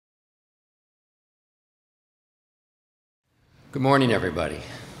Good morning, everybody.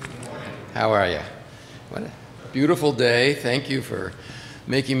 How are you? What a beautiful day. Thank you for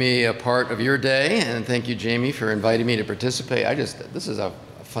making me a part of your day, and thank you, Jamie, for inviting me to participate. This is a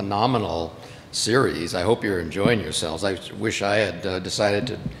phenomenal series. I hope you're enjoying yourselves. I wish I had decided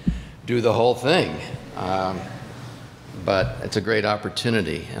to do the whole thing, but it's a great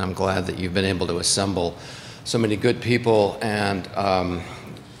opportunity, and I'm glad that you've been able to assemble so many good people and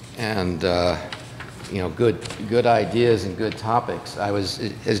good ideas and good topics.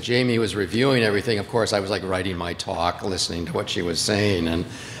 As Jamie was reviewing everything, of course, I was like writing my talk, listening to what she was saying,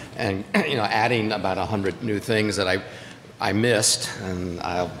 and adding about 100 new things that I missed, and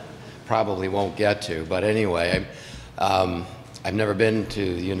I probably won't get to. But anyway, I've never been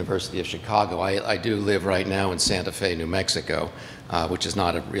to the University of Chicago. I do live right now in Santa Fe, New Mexico, which is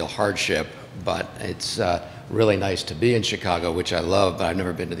not a real hardship, but it's really nice to be in Chicago, which I love, but I've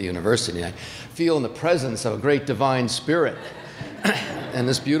never been to the university. I feel in the presence of a great divine spirit and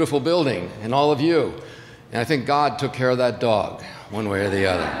this beautiful building and all of you. And I think God took care of that dog one way or the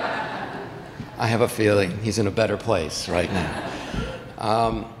other. I have a feeling he's in a better place right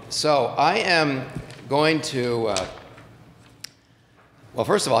now. So I am going to, well,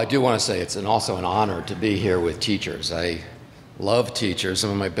 first of all, I do want to say it's also an honor to be here with teachers. I love teachers. Some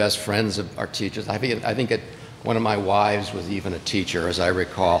of my best friends are teachers. I think one of my wives was even a teacher, as I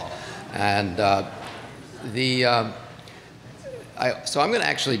recall. And so I'm going to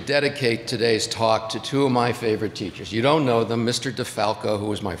actually dedicate today's talk to two of my favorite teachers. You don't know them. Mr. DeFalco, who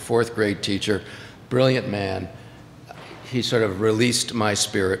was my fourth grade teacher, brilliant man. He sort of released my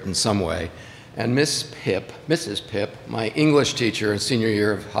spirit in some way. And Mrs. Pip, my English teacher in senior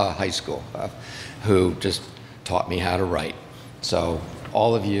year of high school, who just taught me how to write. So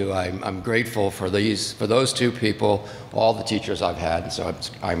all of you, I'm grateful for those two people, all the teachers I've had, so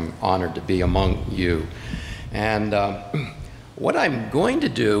I'm honored to be among you. And what I'm going to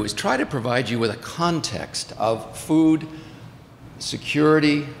do is try to provide you with a context of food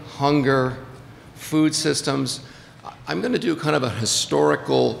security, hunger, food systems. I'm going to do kind of a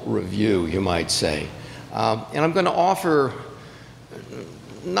historical review, you might say. And I'm going to offer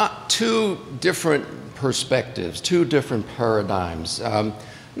not two different perspectives, two different paradigms,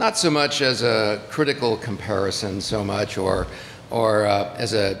 not so much as a critical comparison so much or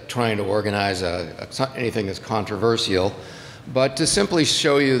as trying to organize anything that's controversial, but to simply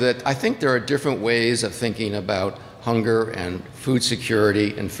show you that I think there are different ways of thinking about hunger and food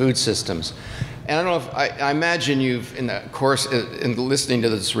security and food systems. And I don't know if I imagine you've, in listening to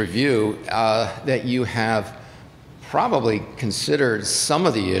this review, that you have probably considered some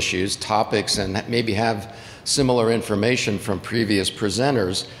of the issues, topics, and maybe have similar information from previous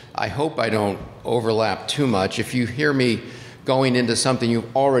presenters. I hope I don't overlap too much. If you hear me going into something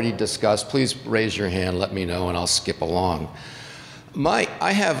you've already discussed, please raise your hand, let me know, and I'll skip along.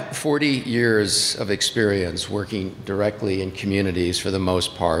 I have 40 years of experience working directly in communities for the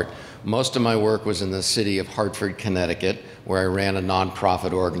most part. Most of my work was in the city of Hartford, Connecticut, where I ran a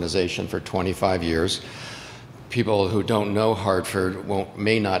nonprofit organization for 25 years. People who don't know Hartford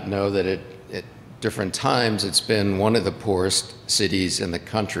may not know that at different times it's been one of the poorest cities in the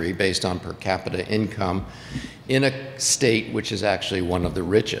country based on per capita income in a state which is actually one of the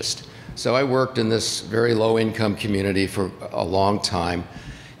richest. So I worked in this very low income community for a long time,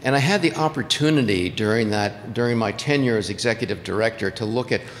 and I had the opportunity during my tenure as executive director to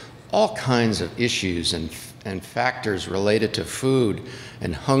look at all kinds of issues and factors related to food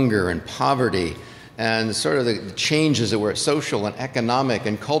and hunger and poverty, and sort of the changes that were social and economic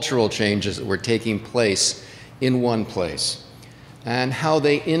and cultural changes that were taking place in one place, and how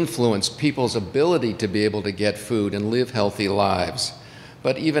they influenced people's ability to be able to get food and live healthy lives,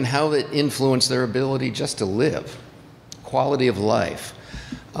 but even how it influenced their ability just to live, quality of life.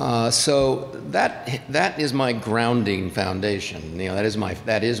 So that is my grounding foundation.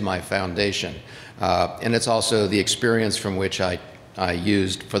 That is my foundation, and it's also the experience from which I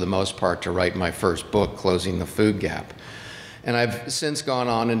used for the most part to write my first book, Closing the Food Gap. And I've since gone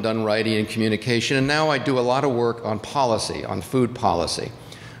on and done writing and communication, and now I do a lot of work on policy, on food policy,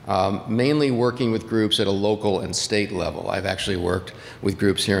 mainly working with groups at a local and state level. I've actually worked with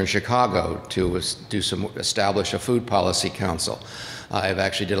groups here in Chicago to establish a food policy council. I've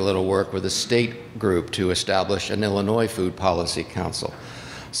actually did a little work with a state group to establish an Illinois food policy council.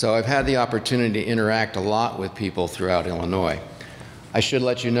 So I've had the opportunity to interact a lot with people throughout Illinois. I should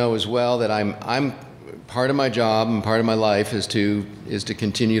let you know as well that I'm part of my job and part of my life is to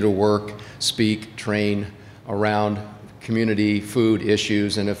continue to work, speak, train around community food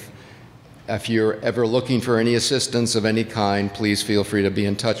issues, and if you're ever looking for any assistance of any kind, please feel free to be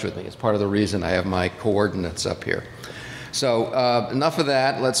in touch with me. It's part of the reason I have my coordinates up here. So enough of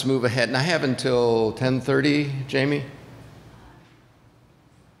that. Let's move ahead. And I have until 10:30, Jamie?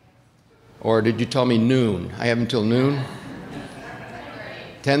 Or did you tell me noon? I have until noon?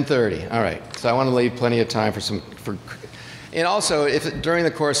 10:30. All right. So I want to leave plenty of time and also, if during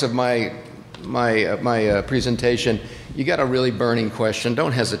the course of my presentation, you got a really burning question,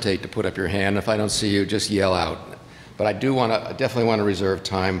 don't hesitate to put up your hand. If I don't see you, just yell out. But I definitely want to reserve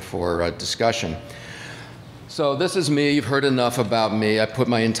time for discussion. So this is me. You've heard enough about me. I put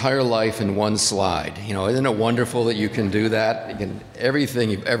my entire life in one slide. You know, isn't it wonderful that you can do that? Everything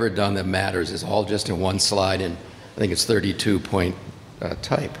you've ever done that matters is all just in one slide, and I think it's 32-point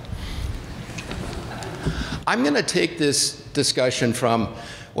type. I'm going to take this discussion from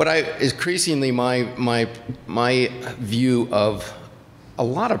what is increasingly my view of a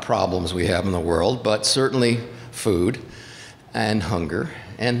lot of problems we have in the world, but certainly food and hunger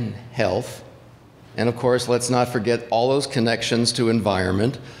and health. And of course, let's not forget all those connections to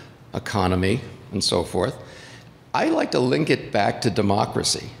environment, economy, and so forth. I like to link it back to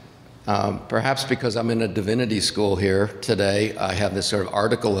democracy. Perhaps because I'm in a divinity school here today, I have this sort of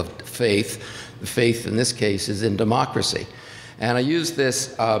article of faith. Faith in this case is in democracy. And I use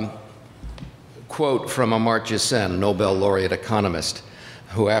this quote from Amartya Sen, a Nobel laureate economist,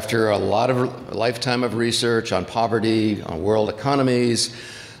 who after a lifetime of research on poverty, on world economies,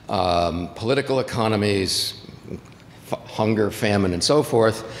 political economies, hunger, famine, and so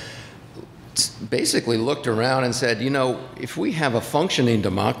forth, basically looked around and said, you know, if we have a functioning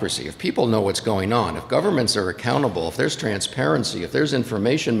democracy, if people know what's going on, if governments are accountable, if there's transparency, if there's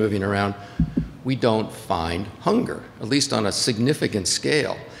information moving around, we don't find hunger, at least on a significant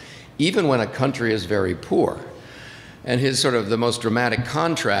scale, even when a country is very poor. And his sort of the most dramatic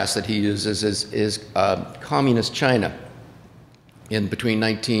contrast that he uses is communist China. In between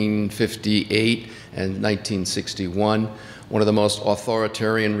 1958 and 1961, one of the most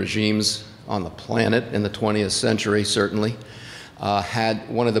authoritarian regimes on the planet in the 20th century, certainly, had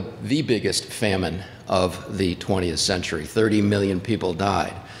one of the biggest famine of the 20th century. 30 million people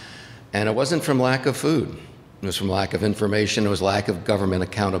died. And it wasn't from lack of food. It was from lack of information. It was lack of government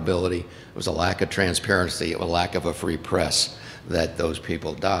accountability. It was a lack of transparency. It was a lack of a free press that those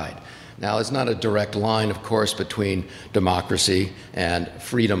people died. Now, it's not a direct line, of course, between democracy and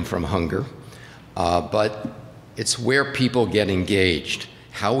freedom from hunger, but it's where people get engaged,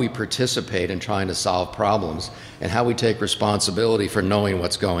 how we participate in trying to solve problems, and how we take responsibility for knowing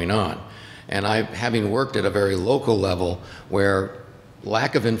what's going on. And having worked at a very local level where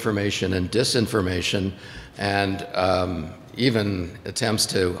lack of information and disinformation and even attempts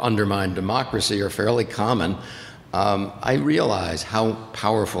to undermine democracy are fairly common, I realize how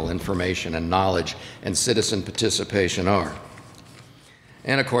powerful information and knowledge and citizen participation are.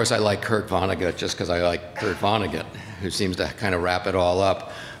 And of course, I like Kurt Vonnegut just because I like Kurt Vonnegut, who seems to kind of wrap it all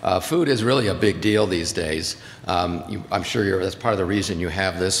up. Food is really a big deal these days. I'm sure that's part of the reason you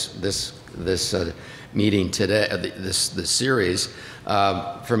have this meeting today, this series.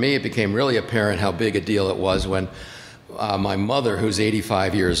 For me, it became really apparent how big a deal it was when my mother, who's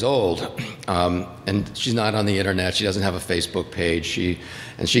 85 years old, and she's not on the internet, she doesn't have a Facebook page,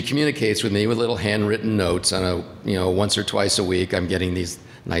 she communicates with me with little handwritten notes on once or twice a week. I'm getting these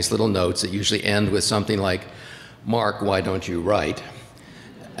nice little notes that usually end with something like, "Mark, why don't you write?"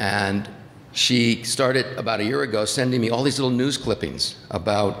 And she started about a year ago sending me all these little news clippings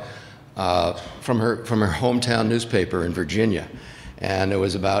about from her hometown newspaper in Virginia. And it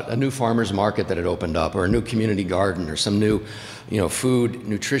was about a new farmer's market that had opened up, or a new community garden, or some new, food,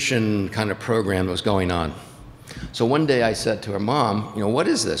 nutrition kind of program that was going on. So one day I said to her, "Mom, what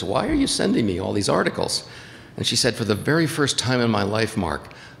is this? Why are you sending me all these articles?" And she said, "For the very first time in my life,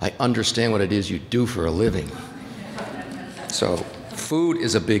 Mark, I understand what it is you do for a living." So food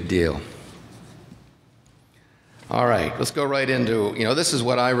is a big deal. All right, let's go right into, this is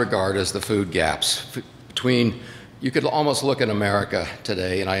what I regard as the food gaps between. You could almost look at America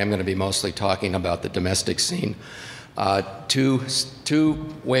today, and I am going to be mostly talking about the domestic scene. Two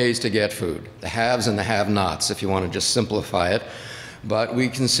ways to get food, the haves and the have-nots, if you want to just simplify it. But we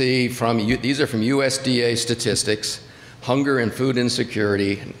can see these are from USDA statistics, hunger and food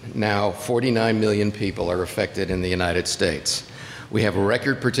insecurity. Now 49 million people are affected in the United States. We have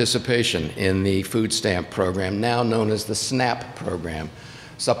record participation in the food stamp program, now known as the SNAP program.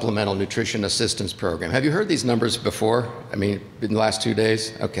 Supplemental Nutrition Assistance Program. Have you heard these numbers before? I mean, in the last 2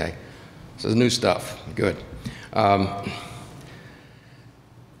 days? Okay. So it's new stuff. Good.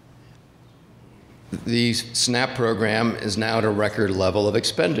 The SNAP program is now at a record level of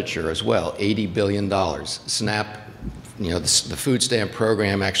expenditure as well, $80 billion. SNAP, the food stamp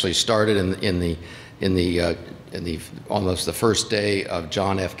program actually started in in the almost the first day of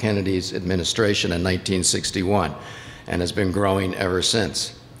John F. Kennedy's administration in 1961, and has been growing ever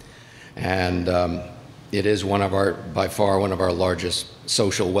since. And it is by far one of our largest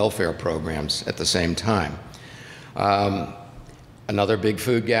social welfare programs at the same time. Another big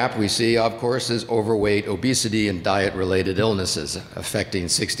food gap we see, of course, is overweight, obesity, and diet-related illnesses, affecting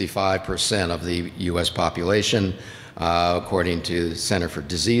 65% of the U.S. population, according to the Center for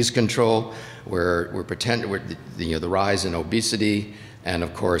Disease Control, where the rise in obesity, and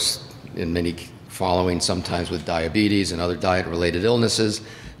of course, in many following sometimes with diabetes and other diet-related illnesses,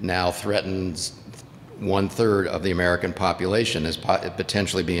 now threatens 1/3 of the American population as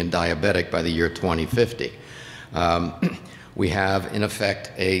potentially being diabetic by the year 2050. We have, in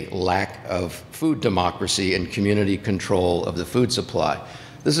effect, a lack of food democracy and community control of the food supply.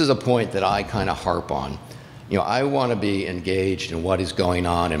 This is a point that I kind of harp on. You know, I want to be engaged in what is going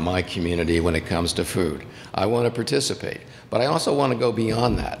on in my community when it comes to food. I want to participate, but I also want to go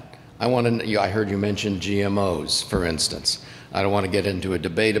beyond that. I heard you mention GMOs, for instance. I don't want to get into a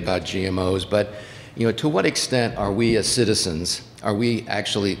debate about GMOs, but you know, to what extent are we as citizens, are we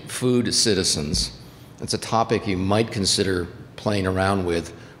actually food citizens? It's a topic you might consider playing around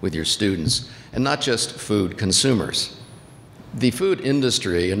with your students, and not just food consumers. The food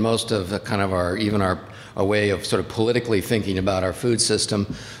industry and most of the kind of our way of sort of politically thinking about our food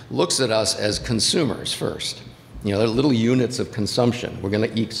system looks at us as consumers first. You know, they're little units of consumption. We're going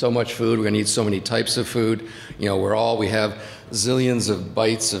to eat so much food. We're going to eat so many types of food. You know, we have zillions of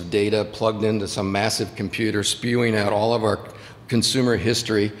bytes of data plugged into some massive computer, spewing out all of our consumer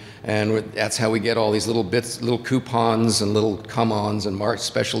history, and that's how we get all these little bits, little coupons and little come-ons and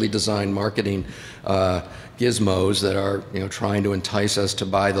specially designed marketing gizmos that are, you know, trying to entice us to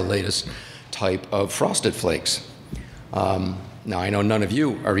buy the latest type of Frosted Flakes. Now, I know none of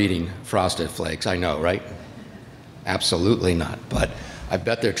you are eating Frosted Flakes. I know, right? Absolutely not. But I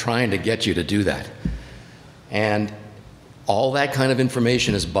bet they're trying to get you to do that. And all that kind of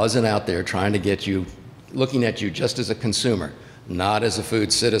information is buzzing out there, trying to get you, looking at you just as a consumer, not as a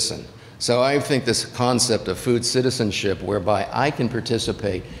food citizen. So I think this concept of food citizenship, whereby I can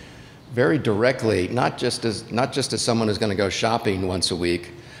participate very directly, not just as someone who's going to go shopping once a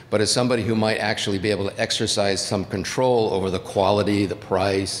week, but as somebody who might actually be able to exercise some control over the quality, the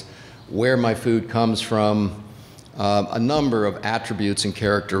price, where my food comes from, a number of attributes and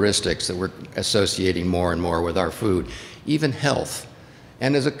characteristics that we're associating more and more with our food, even health.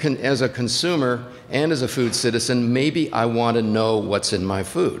 And as a consumer and as a food citizen, maybe I want to know what's in my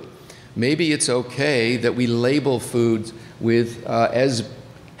food. Maybe it's okay that we label foods with as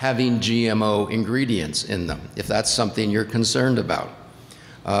having GMO ingredients in them, if that's something you're concerned about.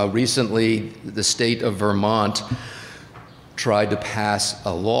 Recently, the state of Vermont tried to pass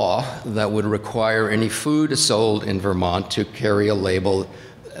a law that would require any food sold in Vermont to carry a label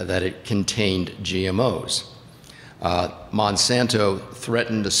that it contained GMOs. Monsanto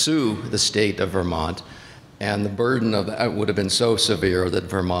threatened to sue the state of Vermont, and the burden of that would have been so severe that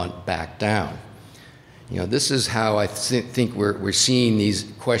Vermont backed down. You know, this is how I think we're seeing these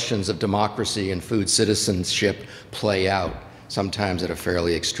questions of democracy and food citizenship play out, sometimes at a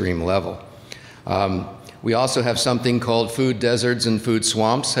fairly extreme level. We also have something called food deserts and food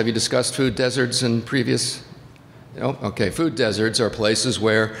swamps. Have you discussed food deserts in previous? No? Okay, food deserts are places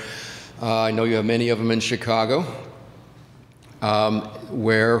where, I know you have many of them in Chicago,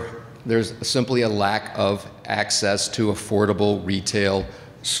 where there's simply a lack of access to affordable retail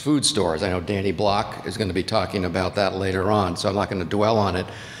food stores. I know Danny Block is going to be talking about that later on, so I'm not going to dwell on it.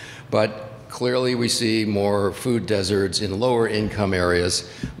 But clearly we see more food deserts in lower income areas,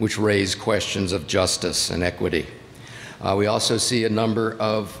 which raise questions of justice and equity. We also see a number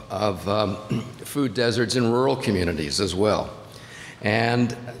of food deserts in rural communities as well.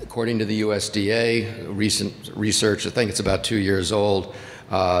 And according to the USDA, recent research, I think it's about 2 years old,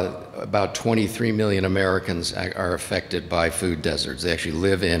 about 23 million Americans are affected by food deserts. They actually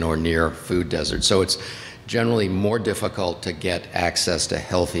live in or near food deserts. So it's generally more difficult to get access to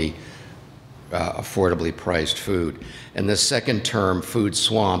healthy, affordably priced food. And the second term, food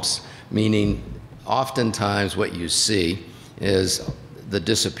swamps, meaning oftentimes what you see is the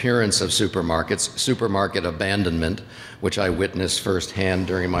disappearance of supermarkets, supermarket abandonment, which I witnessed firsthand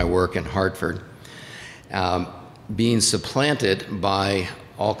during my work in Hartford, being supplanted by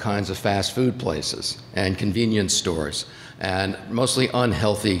all kinds of fast food places and convenience stores, and mostly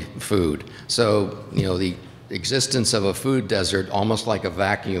unhealthy food. So, you know, the existence of a food desert, almost like a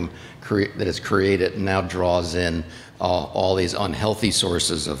vacuum that is created, now draws in all these unhealthy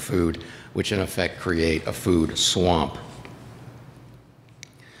sources of food, which in effect create a food swamp.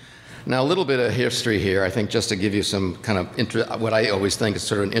 Now, a little bit of history here, I think, just to give you some kind of what I always think is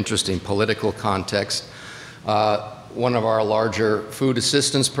sort of an interesting political context. One of our larger food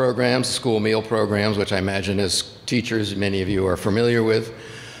assistance programs, school meal programs, which I imagine as teachers many of you are familiar with,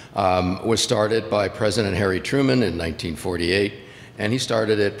 was started by President Harry Truman in 1948. And he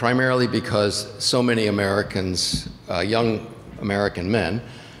started it primarily because so many Americans, young American men,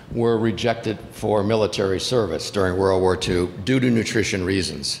 were rejected for military service during World War II due to nutrition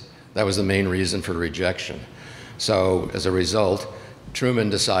reasons. That was the main reason for rejection. So as a result, Truman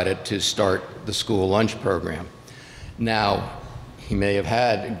decided to start the school lunch program. Now, he may have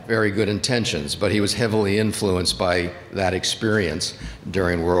had very good intentions, but he was heavily influenced by that experience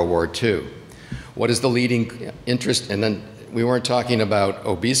during World War II. What is the leading interest? And then we weren't talking about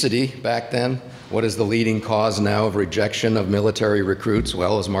obesity back then. What is the leading cause now of rejection of military recruits?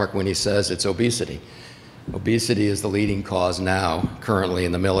 Well, as Mark Winne says, it's obesity. Obesity is the leading cause now, currently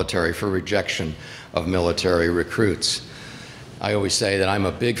in the military, for rejection of military recruits. I always say that I'm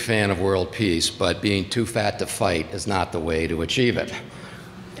a big fan of world peace, but being too fat to fight is not the way to achieve it.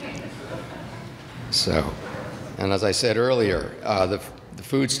 So, and as I said earlier, the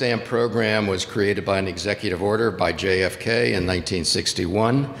food stamp program was created by an executive order by JFK in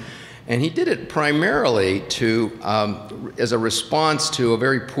 1961, and he did it primarily as a response to a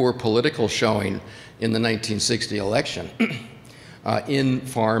very poor political showing in the 1960 election in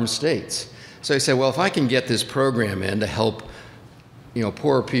farm states. So he said, well, if I can get this program in to help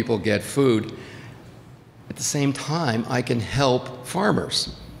poor people get food, at the same time, I can help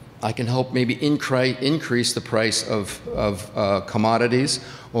farmers. I can help maybe increase the price of commodities,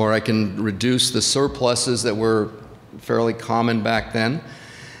 or I can reduce the surpluses that were fairly common back then.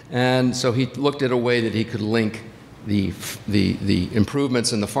 And so he looked at a way that he could link the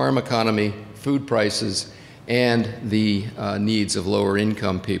improvements in the farm economy, food prices, and the needs of lower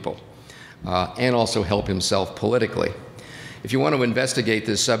income people, and also help himself politically. If you want to investigate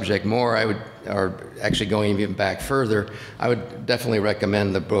this subject more, or actually going even back further, I would definitely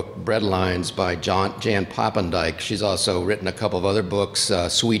recommend the book Breadlines by Jan Poppendijk. She's also written a couple of other books,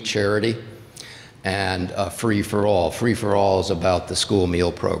 Sweet Charity and Free for All. Free for All is about the school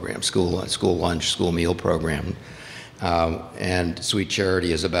meal program, school lunch, school meal program. And Sweet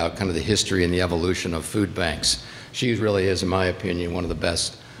Charity is about kind of the history and the evolution of food banks. She really is, in my opinion, one of the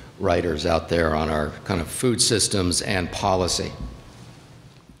best writers out there on our kind of food systems and policy.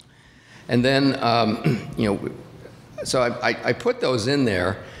 And then, so I put those in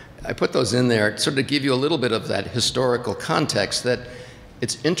there. I put those in there sort of to give you a little bit of that historical context, that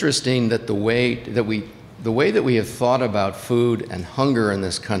it's interesting that the way that we have thought about food and hunger in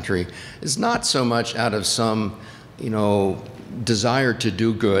this country is not so much out of some desire to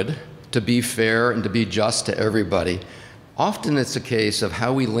do good, to be fair and to be just to everybody. Often it's a case of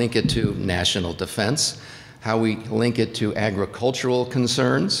how we link it to national defense, how we link it to agricultural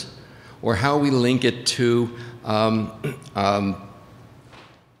concerns, or how we link it to the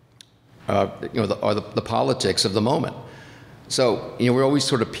politics of the moment. So we're always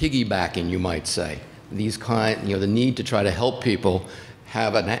sort of piggybacking, you might say, the need to try to help people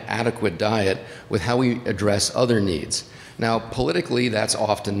have an adequate diet with how we address other needs. Now, politically, that's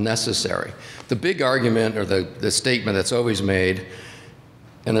often necessary. The big argument, or the statement that's always made,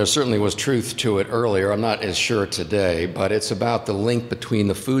 and there certainly was truth to it earlier, I'm not as sure today, but it's about the link between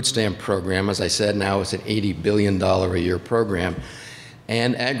the food stamp program, as I said, now it's an $80 billion a year program,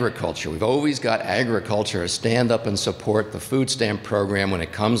 and agriculture. We've always got agriculture stand up and support the food stamp program when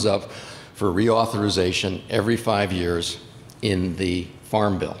it comes up for reauthorization every 5 years in the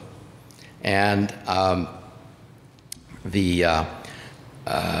Farm Bill. And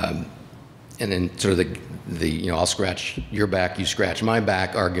and then sort of the I'll scratch your back, you scratch my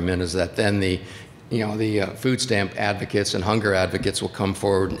back argument is that then the food stamp advocates and hunger advocates will come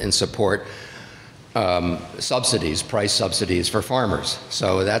forward and support subsidies, price subsidies for farmers.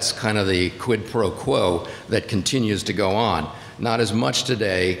 So that's kind of the quid pro quo that continues to go on. Not as much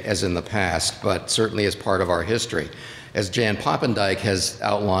today as in the past, but certainly as part of our history. As Jan Poppendijk has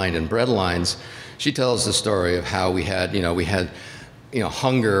outlined in Breadlines, she tells the story of how we had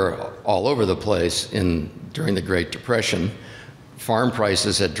hunger all over the place during the Great Depression. Farm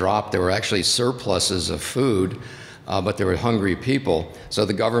prices had dropped. There were actually surpluses of food, but there were hungry people. So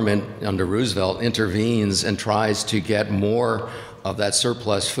the government under Roosevelt intervenes and tries to get more of that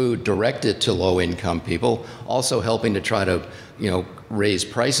surplus food directed to low-income people, also helping to try to raise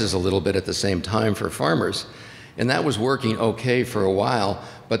prices a little bit at the same time for farmers. And that was working okay for a while,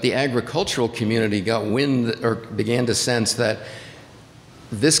 but the agricultural community got wind, or began to sense that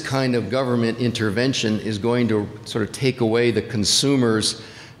this kind of government intervention is going to sort of take away the consumer's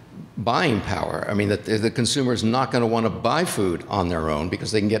buying power. I mean, that the consumer is not going to want to buy food on their own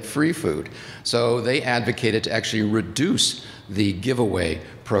because they can get free food. So they advocated to actually reduce the giveaway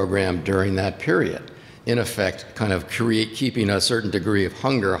program during that period. In effect, kind of keeping a certain degree of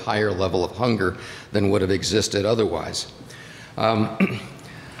hunger, a higher level of hunger than would have existed otherwise. A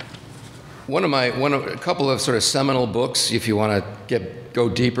couple of sort of seminal books, if you want to go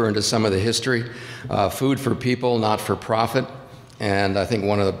deeper into some of the history, Food for People, Not for Profit, and I think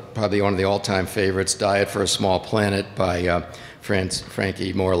probably one of the all-time favorites, Diet for a Small Planet by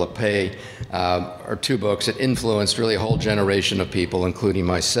Frankie Moore-Lappé, are two books that influenced really a whole generation of people, including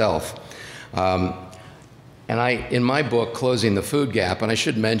myself. And in my book, Closing the Food Gap, and I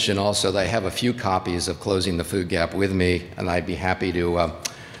should mention also that I have a few copies of Closing the Food Gap with me, and I'd be happy to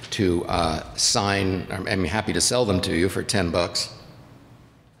sign, I'm happy to sell them to you for $10.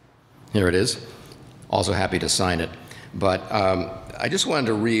 Here it is. Also happy to sign it. But I just wanted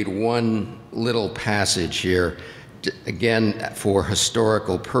to read one little passage here, again, for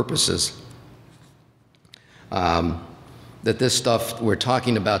historical purposes. That this stuff we're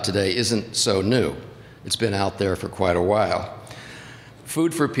talking about today isn't so new. It's been out there for quite a while.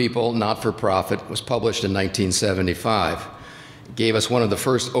 Food for People, Not for Profit was published in 1975. It gave us one of the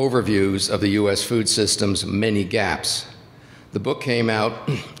first overviews of the U.S. food system's many gaps. The book came out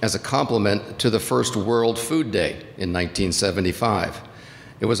as a complement to the first World Food Day in 1975.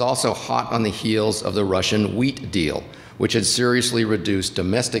 It was also hot on the heels of the Russian wheat deal, which had seriously reduced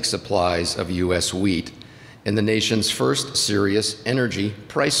domestic supplies of U.S. wheat and the nation's first serious energy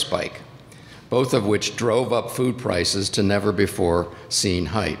price spike, both of which drove up food prices to never-before-seen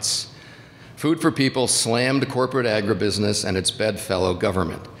heights. Food for People slammed corporate agribusiness and its bedfellow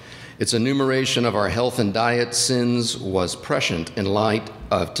government. Its enumeration of our health and diet sins was prescient in light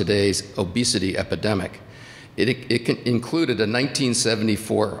of today's obesity epidemic. It included a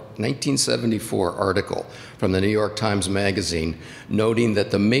 1974 article from the New York Times Magazine noting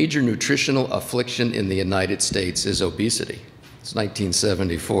that the major nutritional affliction in the United States is obesity. It's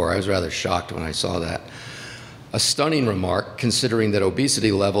 1974. I was rather shocked when I saw that. A stunning remark, considering that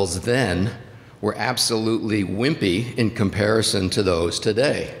obesity levels then were absolutely wimpy in comparison to those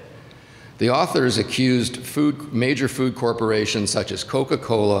today. The authors accused major food corporations such as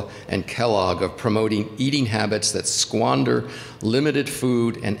Coca-Cola and Kellogg of promoting eating habits that squander limited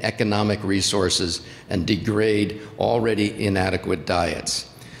food and economic resources and degrade already inadequate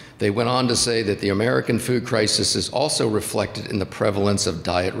diets. They went on to say that the American food crisis is also reflected in the prevalence of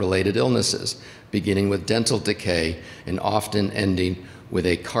diet-related illnesses, beginning with dental decay and often ending with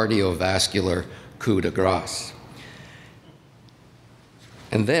a cardiovascular coup de grace.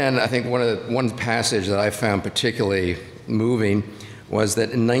 And then I think one passage that I found particularly moving was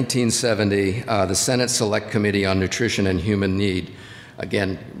that in 1970, the Senate Select Committee on Nutrition and Human Need,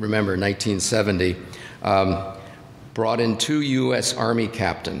 again, remember 1970, brought in two U.S. Army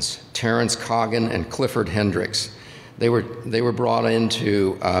captains, Terrence Coggin and Clifford Hendricks. They were brought in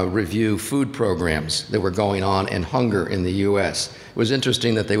to review food programs that were going on in hunger in the U.S. It was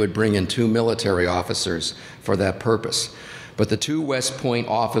interesting that they would bring in two military officers for that purpose. But the two West Point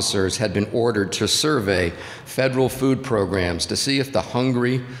officers had been ordered to survey federal food programs to see if the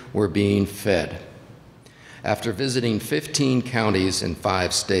hungry were being fed. After visiting 15 counties in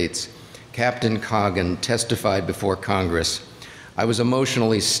 5 states, Captain Coggin testified before Congress, "I was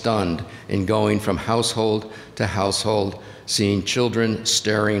emotionally stunned in going from household to household, seeing children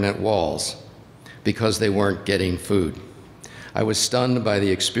staring at walls because they weren't getting food. I was stunned by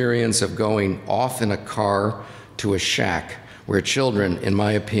the experience of going off in a car to a shack where children, in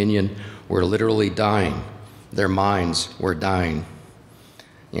my opinion, were literally dying. Their minds were dying."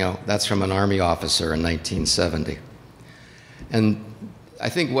 You know, that's from an Army officer in 1970. And I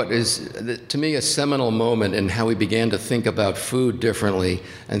think what is, to me, a seminal moment in how we began to think about food differently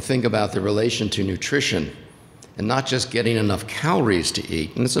and think about the relation to nutrition and not just getting enough calories to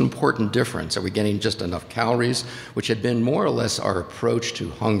eat. And it's an important difference. Are we getting just enough calories, which had been more or less our approach to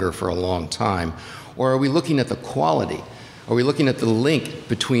hunger for a long time? Or are we looking at the quality? Are we looking at the link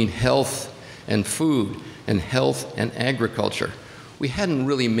between health and food and health and agriculture? We hadn't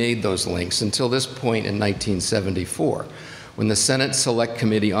really made those links until this point in 1974, when the Senate Select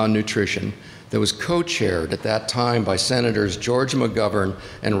Committee on Nutrition, that was co-chaired at that time by Senators George McGovern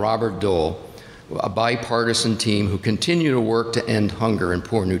and Robert Dole, a bipartisan team who continue to work to end hunger and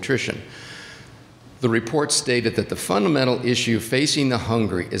poor nutrition. The report stated that the fundamental issue facing the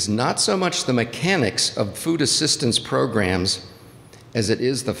hungry is not so much the mechanics of food assistance programs as it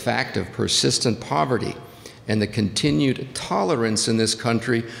is the fact of persistent poverty and the continued tolerance in this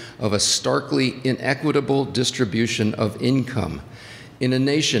country of a starkly inequitable distribution of income. In a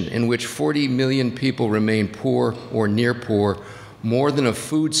nation in which 40 million people remain poor or near poor, more than a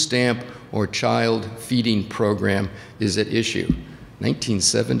food stamp or child feeding program is at issue.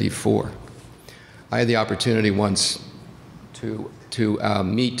 1974. I had the opportunity once to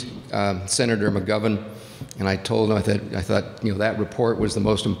meet Senator McGovern, and I told him I thought that report was the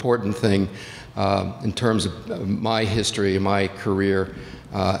most important thing in terms of my history, my career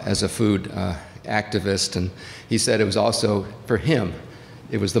as a food activist. And he said it was also, for him,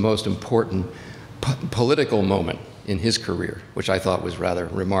 it was the most important political moment in his career, which I thought was rather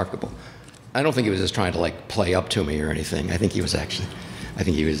remarkable. I don't think he was just trying to like play up to me or anything. I think he was actually, I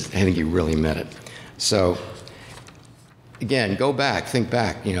think he really meant it. So again, go back, think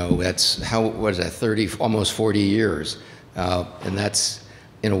back, that's what is that, 30, almost 40 years. And that's,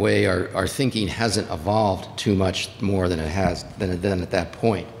 in a way, our thinking hasn't evolved too much more than it has than at that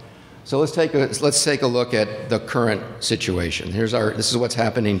point. So let's take a look at the current situation. This is what's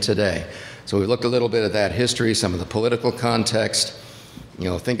happening today. So we looked a little bit at that history, some of the political context.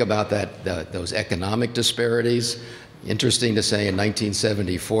 Think about those economic disparities. Interesting to say, in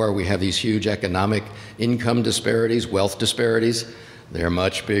 1974, we have these huge economic income disparities, wealth disparities. They're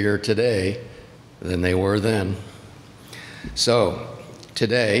much bigger today than they were then. So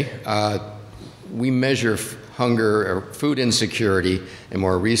today, we measure hunger or food insecurity, and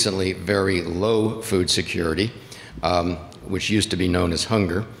more recently, very low food security, which used to be known as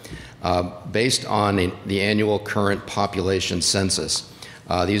hunger, based on the annual current population census.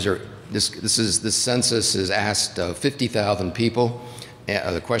 This census is asked of 50,000 people.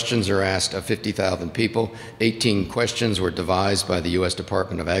 The questions are asked of 50,000 people. 18 questions were devised by the U.S.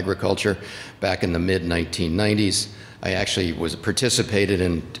 Department of Agriculture back in the mid-1990s. I actually participated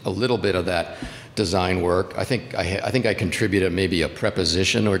in a little bit of that design work. I think I contributed maybe a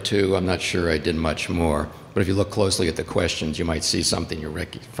preposition or two. I'm not sure I did much more. But if you look closely at the questions, you might see something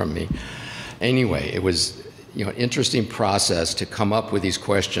from me. Anyway, it was an interesting process to come up with these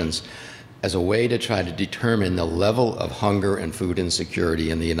questions as a way to try to determine the level of hunger and food insecurity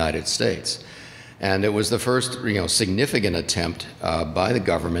in the United States. And it was the first significant attempt by the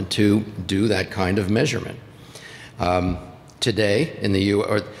government to do that kind of measurement. Today in the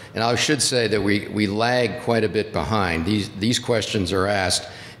U.S., and I should say that we lag quite a bit behind. These questions are asked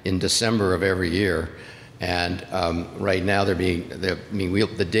in December of every year, and right now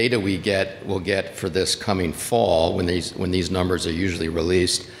the data we'll get for this coming fall, when these numbers are usually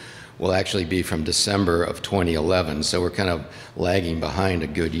released, will actually be from December of 2011. So we're kind of lagging behind a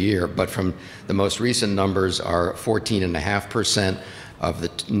good year. But from the most recent numbers are 14.5% of the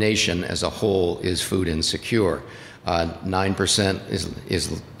nation as a whole is food insecure. 9%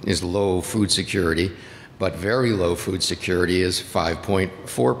 is low food security, but very low food security is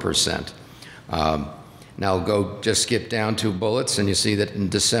 5.4%. Now just skip down 2 bullets and you see that in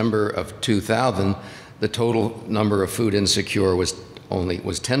December of 2000, the total number of food insecure was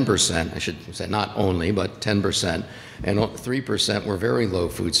 10%. I should say not only, but 10%, and 3% were very low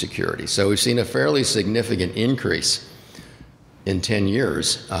food security. So we've seen a fairly significant increase in 10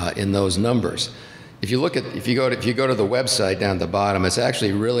 years in those numbers. If you go to the website down at the bottom, it's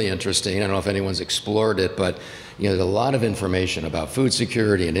actually really interesting. I don't know if anyone's explored it, but there's a lot of information about food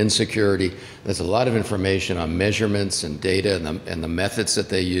security and insecurity. There's a lot of information on measurements and data and the methods that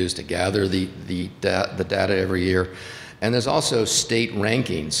they use to gather the data every year. And there's also state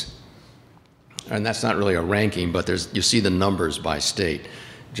rankings. And that's not really a ranking, but you see the numbers by state.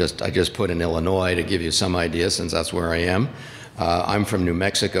 I just put in Illinois to give you some idea, since that's where I am. I'm from New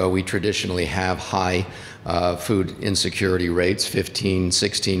Mexico. We traditionally have high food insecurity rates, 15,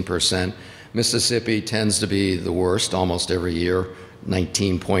 16%. Mississippi tends to be the worst almost every year,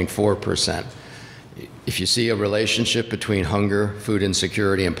 19.4%. If you see a relationship between hunger, food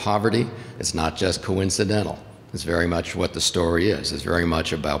insecurity, and poverty, it's not just coincidental. It's very much what the story is. It's very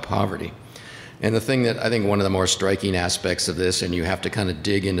much about poverty. And the thing that I think one of the more striking aspects of this, and you have to kind of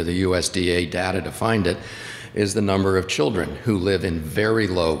dig into the USDA data to find it, is the number of children who live in very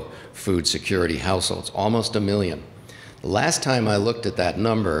low food security households, almost 1 million. The last time I looked at that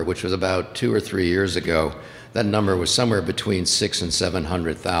number, which was about 2 or 3 years ago, that number was somewhere between 600,000 and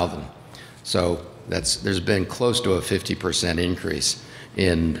 700,000. So there's been close to a 50% increase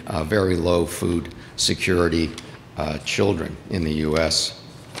in very low food security children in the U.S.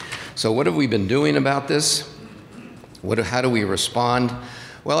 So what have we been doing about this? How do we respond?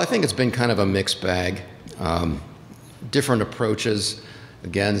 Well, I think it's been kind of a mixed bag. Different approaches,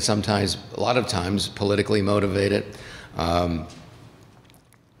 again, a lot of times politically motivated.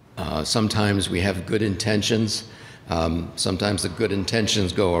 Sometimes we have good intentions. Sometimes the good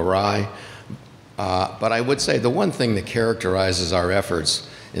intentions go awry. But I would say the one thing that characterizes our efforts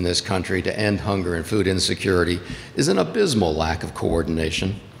in this country to end hunger and food insecurity is an abysmal lack of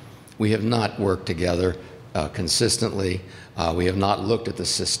coordination. We have not worked together consistently. We have not looked at the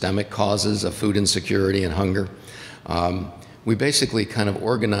systemic causes of food insecurity and hunger. We basically kind of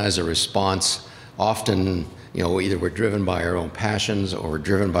organize a response. Often, either we're driven by our own passions or we're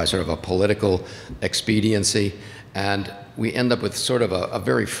driven by sort of a political expediency, and we end up with sort of a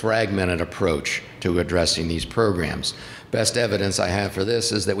very fragmented approach to addressing these programs. Best evidence I have for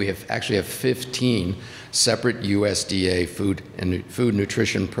this is that we actually have 15 separate USDA food and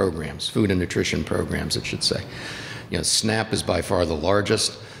nutrition programs, I should say. SNAP is by far the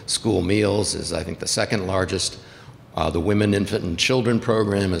largest. School meals is, I think, the second largest. The Women, Infant, and Children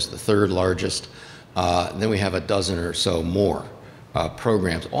program is the third largest. Then we have a dozen or so more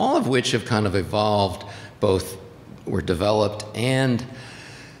programs, all of which have kind of evolved, both were developed and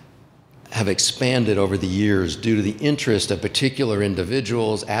have expanded over the years due to the interest of particular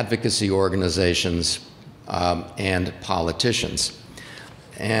individuals, advocacy organizations, and politicians.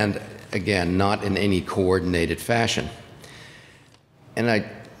 And again, not in any coordinated fashion. And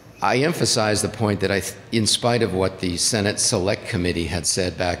I emphasize the point that in spite of what the Senate Select Committee had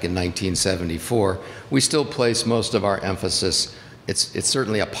said back in 1974, we still place most of our emphasis. It's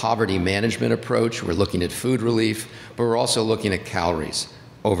certainly a poverty management approach. We're looking at food relief, but we're also looking at calories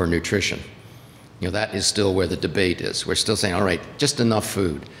over nutrition. That is still where the debate is. We're still saying, all right, just enough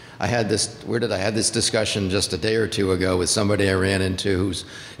food. I had this discussion just a day or two ago with somebody I ran into who's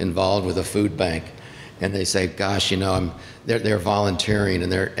involved with a food bank. And they say, gosh, they're volunteering,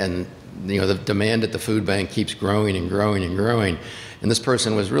 and the demand at the food bank keeps growing and growing and growing. And this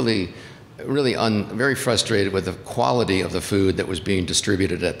person was really very frustrated with the quality of the food that was being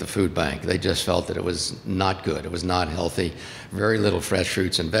distributed at the food bank. They just felt that it was not good. It was not healthy. Very little fresh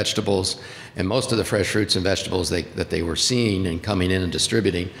fruits and vegetables. And most of the fresh fruits and vegetables that they were seeing and coming in and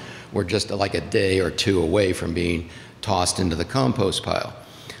distributing were just like a day or two away from being tossed into the compost pile.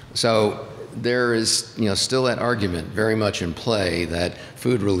 So there is still that argument very much in play that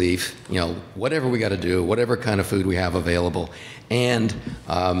food relief, whatever we got to do, whatever kind of food we have available, and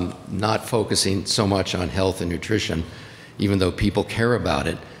not focusing so much on health and nutrition, even though people care about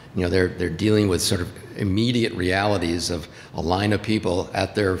it. They're dealing with sort of immediate realities of a line of people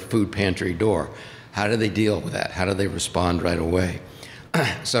at their food pantry door. How do they deal with that? How do they respond right away?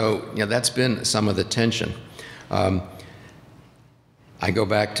 So that's been some of the tension. I go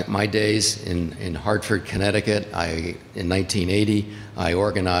back to my days in Hartford, Connecticut. In 1980, I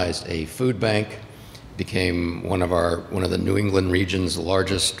organized a food bank, became one of the New England region's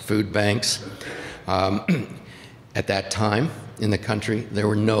largest food banks. At that time in the country, there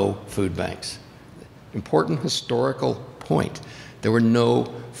were no food banks. Important historical point. There were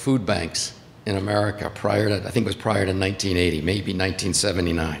no food banks in America prior to 1980, maybe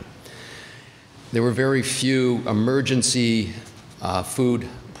 1979. There were very few emergency food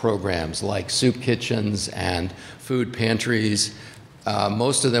programs like soup kitchens and food pantries.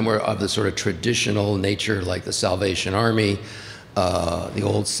 Most of them were of the sort of traditional nature, like the Salvation Army, the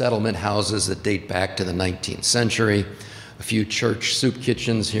old settlement houses that date back to the 19th century, a few church soup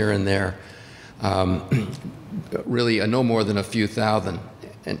kitchens here and there, really no more than a few thousand.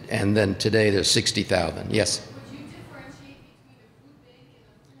 And then today there's 60,000. Yes? Would you differentiate between a food bank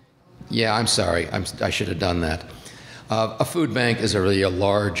and a food? Yeah, I'm sorry. I should have done that. A food bank is really a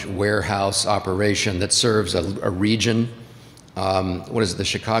large warehouse operation that serves a region. What is it, the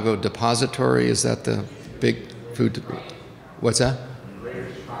Chicago Depository? Is that the big food? What's that?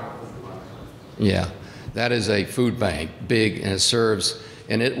 Yeah, that is a food bank, big, and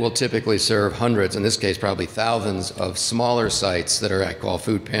it will typically serve hundreds, in this case probably thousands, of smaller sites that are I call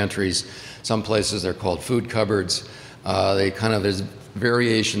food pantries. Some places they're called food cupboards. There's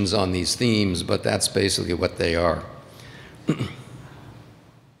variations on these themes, but that's basically what they are. Okay.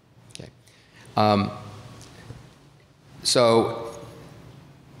 So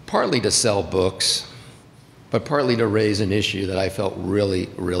partly to sell books, but partly to raise an issue that I felt really,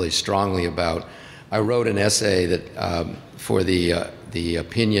 really strongly about, I wrote an essay that for the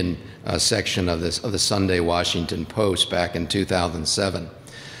opinion section of the Sunday Washington Post back in 2007.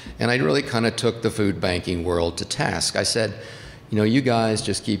 And I really kind of took the food banking world to task. I said, you guys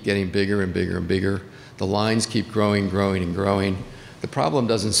just keep getting bigger and bigger and bigger. The lines keep growing, growing, and growing. The problem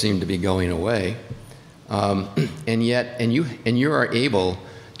doesn't seem to be going away. And you are able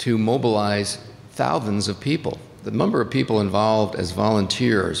to mobilize thousands of people. The number of people involved as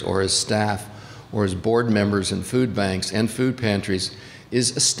volunteers or as staff or as board members in food banks and food pantries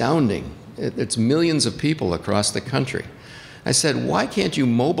is astounding. It's millions of people across the country. I said, why can't you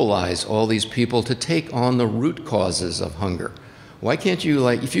mobilize all these people to take on the root causes of hunger? Why can't you,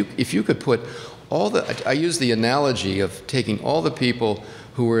 like, if you could put all the, I use the analogy of taking all the people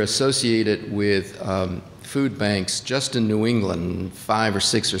who were associated with food banks just in New England, 5 or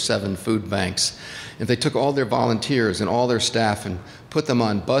 6 or 7 food banks. If they took all their volunteers and all their staff and put them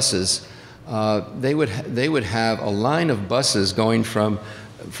on buses, they would have a line of buses going from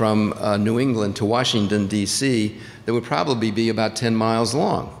New England to Washington, D.C. that would probably be about 10 miles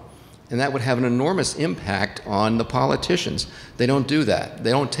long. And that would have an enormous impact on the politicians. They don't do that.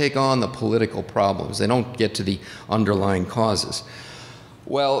 They don't take on the political problems. They don't get to the underlying causes.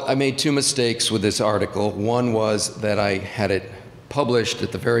 Well, I made 2 mistakes with this article. One was that I had it published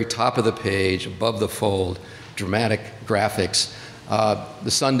at the very top of the page, above the fold, dramatic graphics,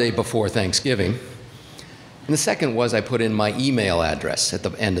 the Sunday before Thanksgiving. And the second was I put in my email address at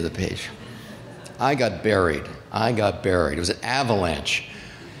the end of the page. I got buried. It was an avalanche.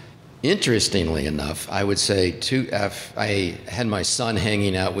 Interestingly enough, I would say I had my son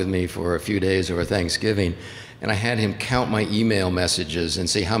hanging out with me for a few days over Thanksgiving, and I had him count my email messages and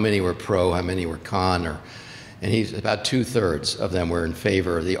see how many were pro, how many were con, and he's about 2/3 of them were in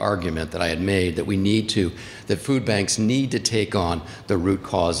favor of the argument that I had made that food banks need to take on the root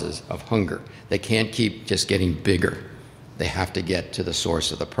causes of hunger. They can't keep just getting bigger. They have to get to the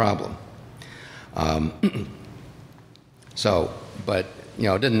source of the problem. But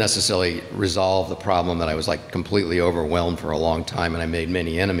it didn't necessarily resolve the problem that I was like completely overwhelmed for a long time, and I made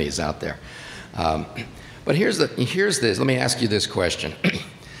many enemies out there. But here's this. Let me ask you this question: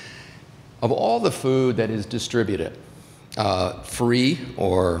 of all the food that is distributed, free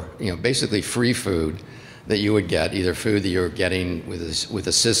or basically free food that you would get, either food that you're getting with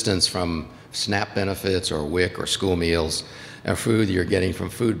assistance from SNAP benefits or WIC or school meals, or food that you're getting from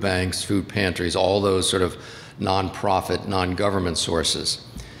food banks, food pantries, all those sort of nonprofit, non-government sources.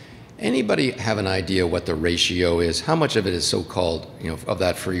 Anybody have an idea what the ratio is? How much of it is so-called, of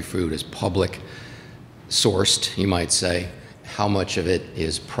that free food is public sourced, you might say? How much of it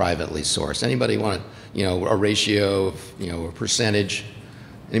is privately sourced? Anybody want to, a ratio of, a percentage?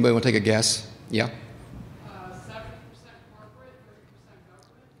 Anybody want to take a guess? Yeah? 70% corporate,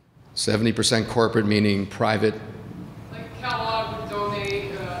 30% government. 70% corporate, meaning private. Like Kellogg would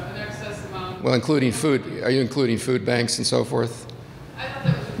donate an excess amount. Well, including food. Are you including food banks and so forth? I thought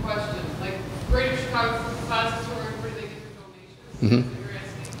that was a question. Like Greater Chicago Food Depository, where do they get their donations? Mm-hmm. You're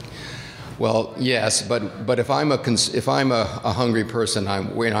asking. Well, yes, but if I'm a hungry person,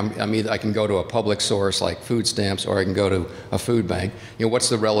 I can go to a public source like food stamps, or I can go to a food bank. What's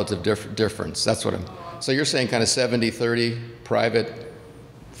the relative difference? That's what I'm. So you're saying kind of 70-30 private,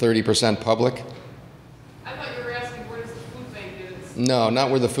 30% public? I thought you were asking where does the food bank get its. No,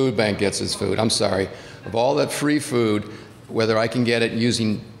 not where the food bank gets its food. I'm sorry. Of all that free food, whether I can get it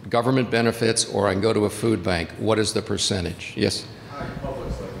using government benefits or I can go to a food bank, what is the percentage? Yes?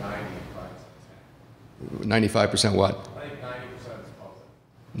 Public's like 95%. 95% what? I think 90% is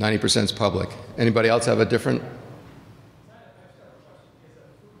public. 90% is public. Anybody else have a different?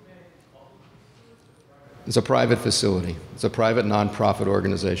 It's a private facility. It's a private nonprofit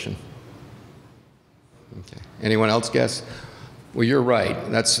organization. Okay. Anyone else guess? Well, you're right.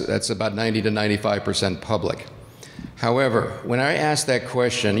 That's about 90 to 95% public. However, when I ask that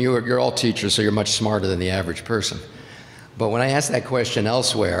question, you're all teachers, so you're much smarter than the average person. But when I ask that question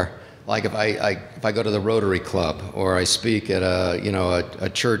elsewhere, like if I go to the Rotary Club or I speak at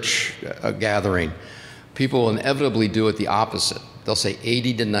a church gathering, people will inevitably do it the opposite. They'll say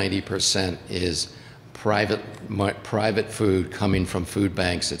 80 to 90% is private food coming from food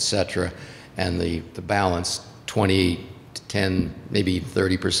banks, etc., and the balance, 20 to 10, maybe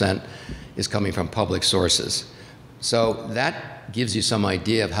 30%, is coming from public sources. So that gives you some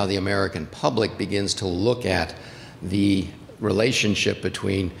idea of how the American public begins to look at the relationship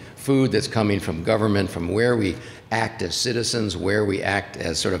between food that's coming from government, from where we act as citizens, where we act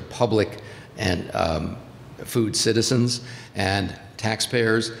as sort of public and food citizens and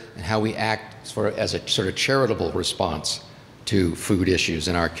taxpayers, and how we act as a sort of charitable response to food issues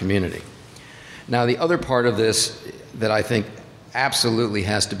in our community. Now, the other part of this that I think absolutely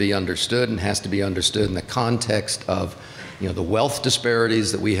has to be understood, and has to be understood in the context of the wealth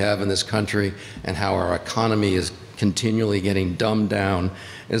disparities that we have in this country and how our economy is continually getting dumbed down,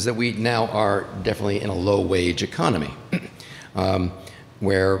 is that we now are definitely in a low-wage economy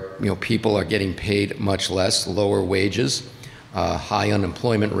where people are getting paid much less, lower wages, high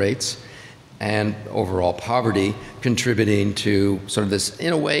unemployment rates, and overall poverty, contributing to sort of this,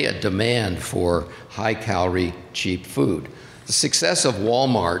 in a way, a demand for high-calorie, cheap food. The success of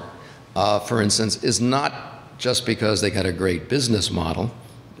Walmart, for instance, is not just because they got a great business model,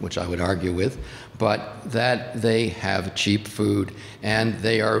 which I would argue with, but that they have cheap food and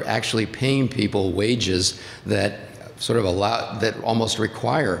they are actually paying people wages that sort of that almost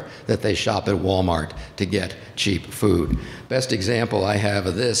require that they shop at Walmart to get cheap food. Best example I have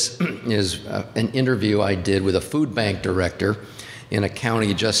of this is an interview I did with a food bank director in a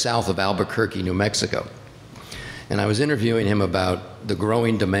county just south of Albuquerque, New Mexico. And I was interviewing him about the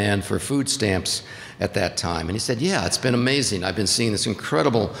growing demand for food stamps at that time. And he said, yeah, it's been amazing. I've been seeing this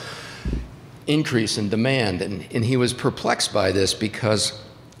incredible increase in demand. And he was perplexed by this because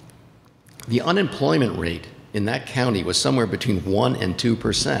the unemployment rate in that county was somewhere between 1% and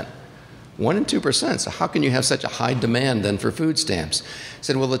 2%. 1% and 2%. So how can you have such a high demand then for food stamps? He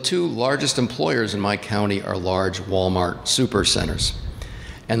said, well, the two largest employers in my county are large Walmart supercenters.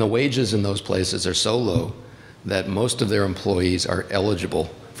 And the wages in those places are so low that most of their employees are eligible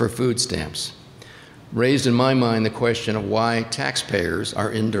for food stamps. Raised in my mind the question of why taxpayers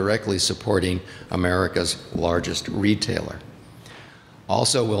are indirectly supporting America's largest retailer.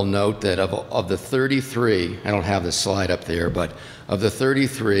 Also, we'll note that of the 33, I don't have this slide up there, but of the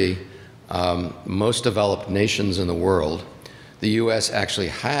 33 most developed nations in the world, the U.S. actually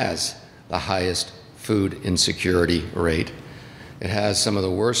has the highest food insecurity rate. It has some of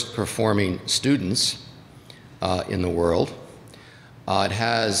the worst performing students in the world. It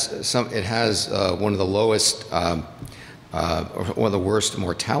has one of the lowest, one of the worst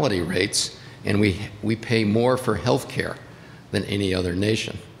mortality rates, and we pay more for health care than any other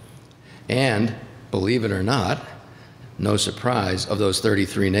nation. And believe it or not, no surprise, of those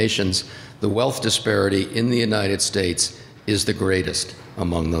 33 nations, the wealth disparity in the United States is the greatest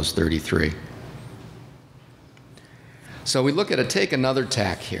among those 33. So we look at take another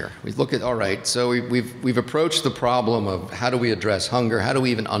tack here. We look at, all right, so we've approached the problem of how do we address hunger? How do we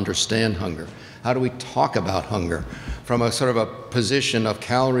even understand hunger? How do we talk about hunger from a sort of a position of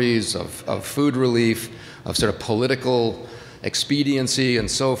calories, of food relief, of sort of political expediency and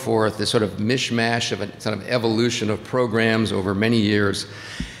so forth, this sort of mishmash of a sort of evolution of programs over many years.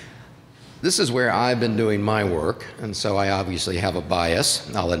 This is where I've been doing my work, and so I obviously have a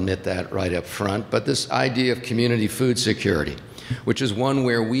bias. I'll admit that right up front. But this idea of community food security, which is one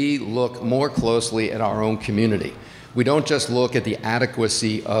where we look more closely at our own community. We don't just look at the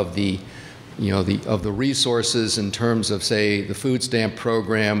adequacy of the resources in terms of, say, the food stamp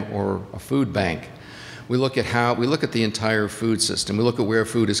program or a food bank. We look at the entire food system. We look at where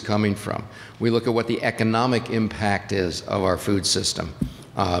food is coming from. We look at what the economic impact is of our food system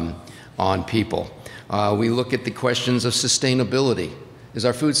on people. We look at the questions of sustainability. Is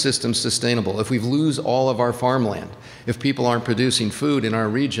our food system sustainable? If we lose all of our farmland, if people aren't producing food in our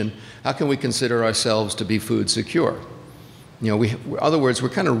region, how can we consider ourselves to be food secure? In other words, we're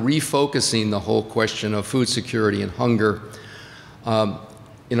kind of refocusing the whole question of food security and hunger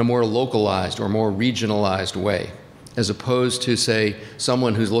in a more localized or more regionalized way, as opposed to, say,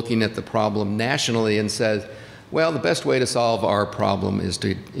 someone who's looking at the problem nationally and says, well, the best way to solve our problem is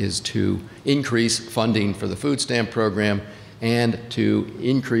to increase funding for the food stamp program and to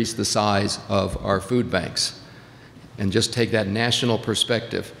increase the size of our food banks, and just take that national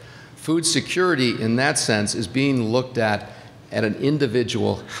perspective. Food security, in that sense, is being looked at an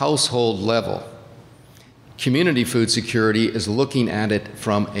individual household level. Community food security is looking at it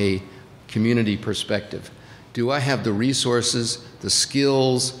from a community perspective. Do I have the resources, the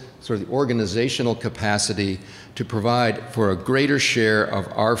skills, sort of the organizational capacity to provide for a greater share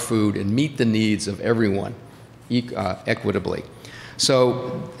of our food and meet the needs of everyone equitably?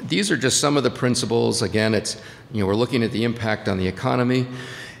 So these are just some of the principles. Again, we're looking at the impact on the economy.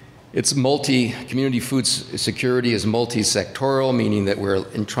 Community food security is multi-sectoral, meaning that we're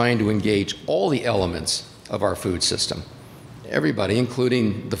trying to engage all the elements of our food system. Everybody,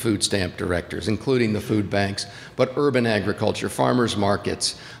 including the food stamp directors, including the food banks, but urban agriculture, farmers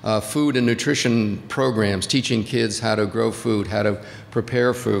markets, food and nutrition programs, teaching kids how to grow food, how to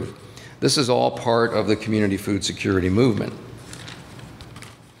prepare food. This is all part of the community food security movement.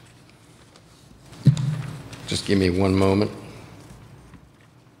 Just give me one moment.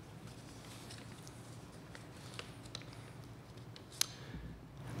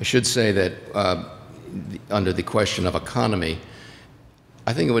 I should say that under the question of economy,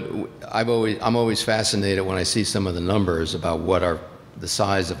 I think I'm always fascinated when I see some of the numbers about what are the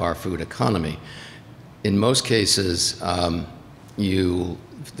size of our food economy. In most cases, the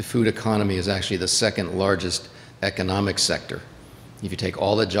food economy is actually the second largest economic sector. If you take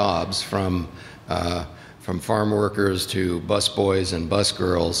all the jobs from farm workers to bus boys and bus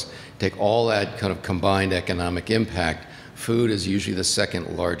girls, take all that kind of combined economic impact, food is usually the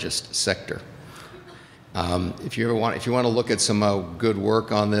second largest sector. If you want to look at some good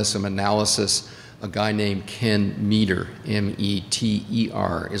work on this, some analysis, a guy named Ken Meter,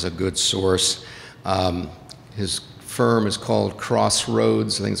 M-E-T-E-R, is a good source. His firm is called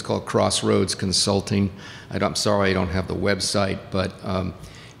Crossroads. I think it's called Crossroads Consulting. I'm sorry I don't have the website, but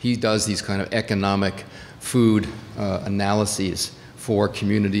he does these kind of economic food analyses for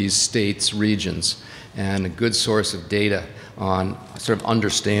communities, states, regions, and a good source of data on sort of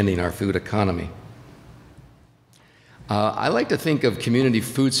understanding our food economy. I like to think of community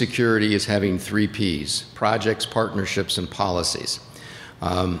food security as having 3 Ps: projects, partnerships, and policies.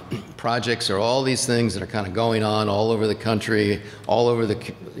 Projects are all these things that are kind of going on all over the country, all over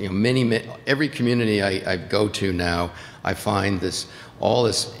the, every community I go to now, I find all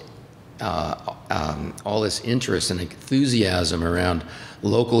this interest and enthusiasm around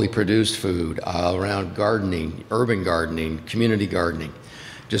locally produced food, around gardening, urban gardening, community gardening.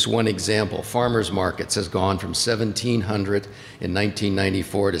 Just one example, farmers markets has gone from 1,700 in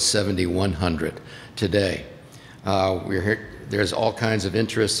 1994 to 7,100 today. There's all kinds of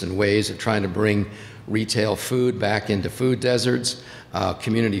interests and ways of trying to bring retail food back into food deserts.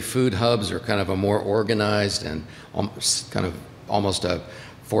 Community food hubs are kind of a more organized and almost a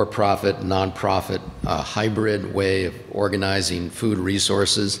for-profit, nonprofit, hybrid way of organizing food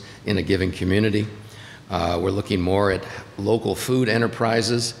resources in a given community. We're looking more at local food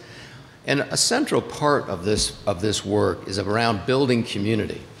enterprises. And a central part of this work is around building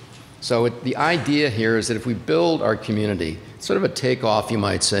community. So the idea here is that if we build our community, sort of a takeoff, you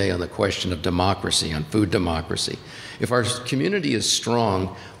might say, on the question of democracy, on food democracy. If our community is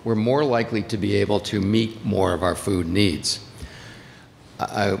strong, we're more likely to be able to meet more of our food needs.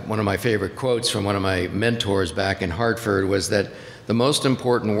 One of my favorite quotes from one of my mentors back in Hartford was that the most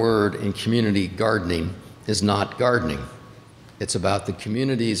important word in community gardening is not gardening. It's about the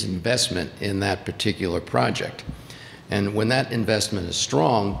community's investment in that particular project. And when that investment is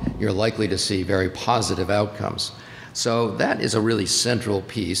strong, you're likely to see very positive outcomes. So that is a really central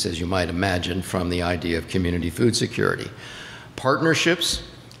piece, as you might imagine, from the idea of community food security. Partnerships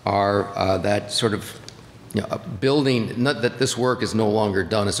are that sort of building, not that this work is no longer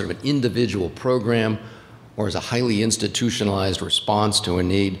done as sort of an individual program or as a highly institutionalized response to a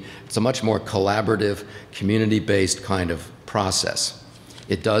need. It's a much more collaborative, community-based kind of process.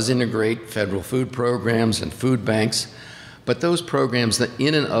 It does integrate federal food programs and food banks, but those programs that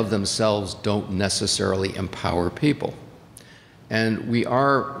in and of themselves don't necessarily empower people. And we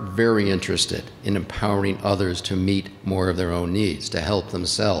are very interested in empowering others to meet more of their own needs, to help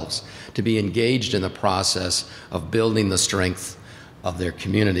themselves, to be engaged in the process of building the strength of their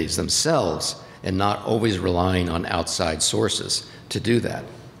communities themselves and not always relying on outside sources to do that.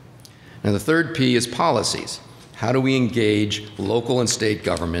 Now, the third P is policies. How do we engage local and state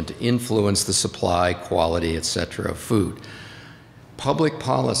government to influence the supply, quality, et cetera, of food? Public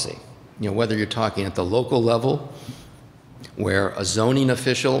policy, whether you're talking at the local level, where a zoning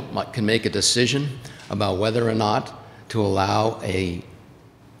official can make a decision about whether or not to allow a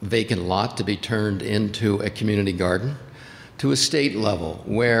vacant lot to be turned into a community garden, to a state level,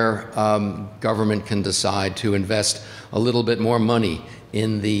 where government can decide to invest a little bit more money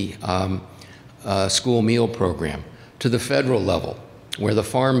in the school meal program, to the federal level, where the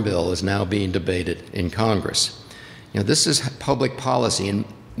Farm Bill is now being debated in Congress. This is public policy in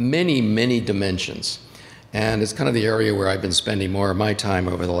many, many dimensions. And it's kind of the area where I've been spending more of my time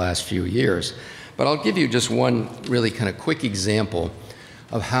over the last few years. But I'll give you just one really kind of quick example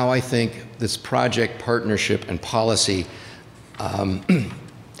of how I think this project, partnership, and policy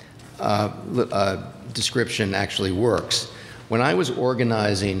description actually works. When I was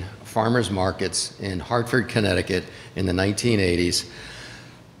organizing farmers markets in Hartford, Connecticut in the 1980s,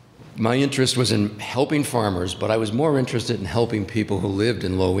 my interest was in helping farmers, but I was more interested in helping people who lived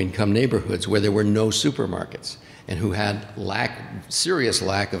in low-income neighborhoods where there were no supermarkets and who had serious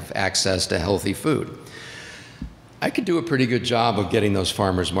lack of access to healthy food. I could do a pretty good job of getting those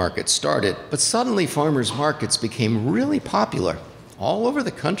farmers markets started, but suddenly farmers markets became really popular all over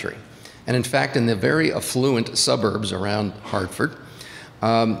the country. And in fact, in the very affluent suburbs around Hartford,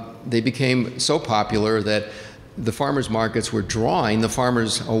 they became so popular that the farmers markets were drawing the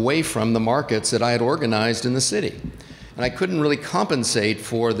farmers away from the markets that I had organized in the city. And I couldn't really compensate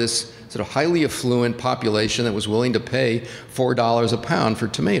for this sort of highly affluent population that was willing to pay $4 a pound for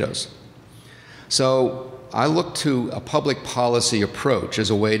tomatoes. So I looked to a public policy approach as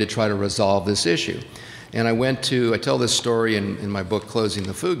a way to try to resolve this issue. And I tell this story in my book, Closing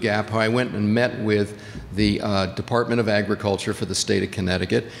the Food Gap, how I went and met with the Department of Agriculture for the state of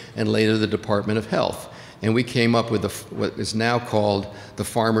Connecticut and later the Department of Health. And we came up with what is now called the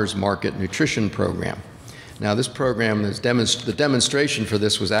Farmers Market Nutrition Program. Now this program, the demonstration for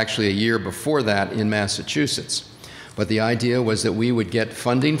this was actually a year before that in Massachusetts. But the idea was that we would get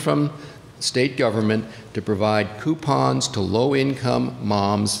funding from state government to provide coupons to low-income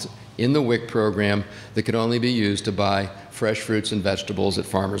moms in the WIC program that could only be used to buy fresh fruits and vegetables at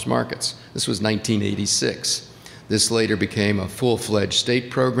farmers markets. This was 1986. This later became a full-fledged state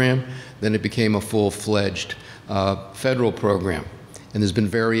program, then it became a full-fledged federal program. And there's been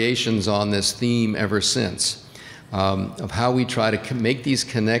variations on this theme ever since, of how we try to make these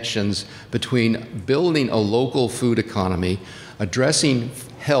connections between building a local food economy, addressing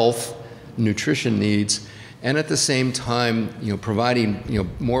health, nutrition needs, and at the same time, providing,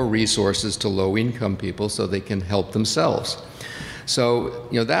 more resources to low-income people so they can help themselves. So,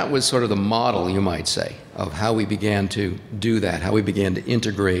 that was sort of the model, you might say, of how we began to do that, how we began to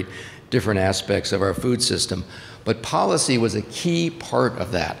integrate different aspects of our food system. But policy was a key part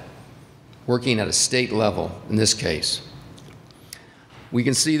of that, working at a state level in this case. We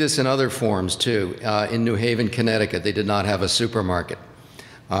can see this in other forms too. In New Haven, Connecticut, they did not have a supermarket.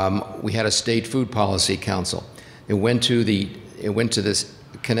 We had a state food policy council. It went to this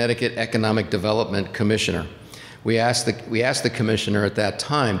Connecticut Economic Development Commissioner. We asked the commissioner at that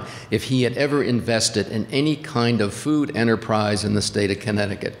time if he had ever invested in any kind of food enterprise in the state of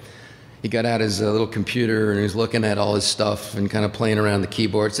Connecticut. He got out his little computer and he was looking at all his stuff and kind of playing around the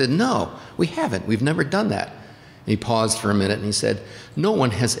keyboard. Said, "No, we haven't. We've never done that." And he paused for a minute and he said, "No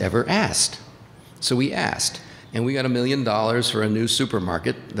one has ever asked." So we asked, and we got $1 million for a new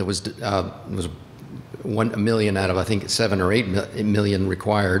supermarket that was $1 million out of, I think, 7 or 8 million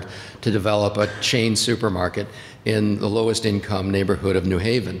required to develop a chain supermarket in the lowest income neighborhood of New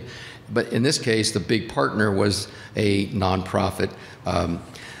Haven. But in this case, the big partner was a nonprofit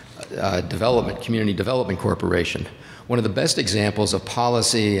community development corporation. One of the best examples of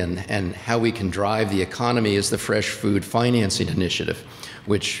policy and how we can drive the economy is the Fresh Food Financing Initiative,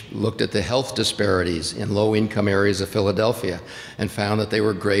 which looked at the health disparities in low-income areas of Philadelphia and found that they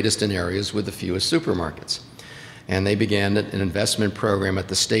were greatest in areas with the fewest supermarkets. And they began an investment program at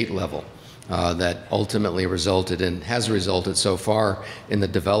the state level that ultimately has resulted so far in the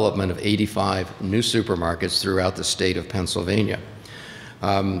development of 85 new supermarkets throughout the state of Pennsylvania.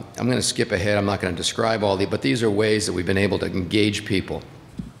 I'm going to skip ahead. I'm not going to describe all these, but these are ways that we've been able to engage people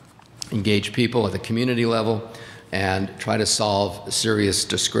at the community level and try to solve serious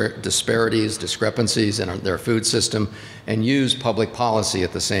discrepancies in their food system and use public policy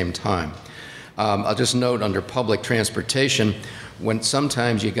at the same time. I'll just note under public transportation, when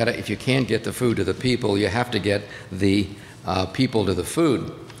sometimes if you can't get the food to the people, you have to get the people to the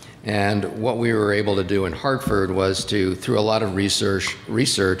food. And what we were able to do in Hartford was through a lot of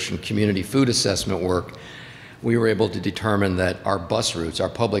research and community food assessment work, we were able to determine that our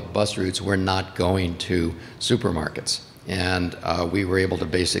public bus routes were not going to supermarkets. And we were able to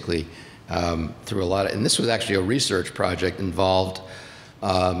basically, through and this was actually a research project involved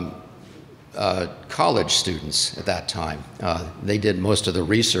college students at that time. They did most of the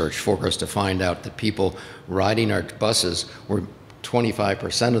research for us to find out that people riding our buses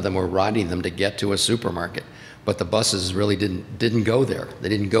 25% of them were riding them to get to a supermarket, but the buses really didn't go there. They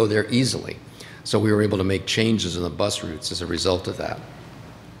didn't go there easily. So we were able to make changes in the bus routes as a result of that.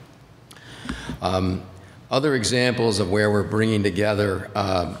 Other examples of where we're bringing together,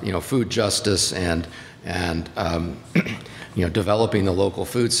 food justice and developing the local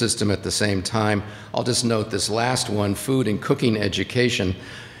food system at the same time. I'll just note this last one, food and cooking education.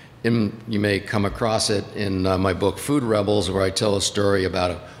 You may come across it in my book, Food Rebels, where I tell a story about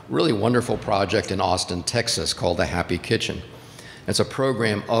a really wonderful project in Austin, Texas, called the Happy Kitchen. It's a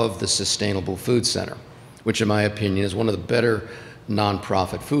program of the Sustainable Food Center, which in my opinion is one of the better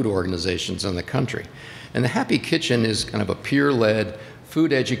nonprofit food organizations in the country. And the Happy Kitchen is kind of a peer-led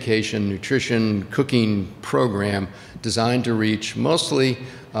food education, nutrition, cooking program designed to reach mostly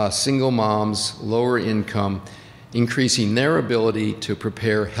single moms, lower income, increasing their ability to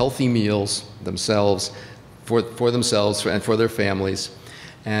prepare healthy meals themselves, for themselves and for their families.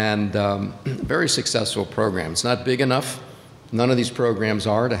 And very successful program. It's not big enough. None of these programs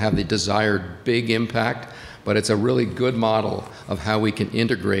are to have the desired big impact, but it's a really good model of how we can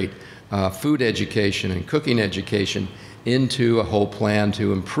integrate food education and cooking education into a whole plan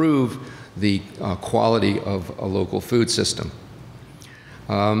to improve the quality of a local food system.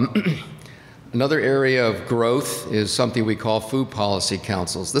 Another area of growth is something we call food policy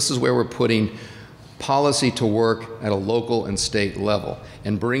councils. This is where we're putting policy to work at a local and state level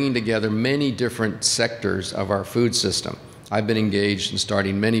and bringing together many different sectors of our food system. I've been engaged in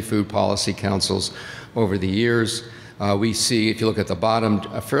starting many food policy councils over the years. We see, if you look at the bottom,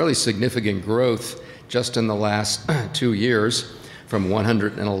 a fairly significant growth just in the last 2 years, from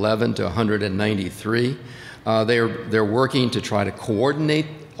 111 to 193. They're working to try to coordinate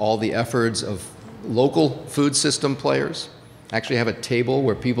all the efforts of local food system players, actually have a table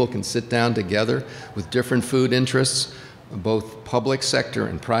where people can sit down together with different food interests, both public sector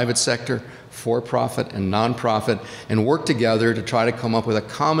and private sector, for-profit and nonprofit, and work together to try to come up with a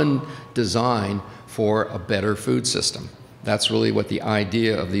common design for a better food system. That's really what the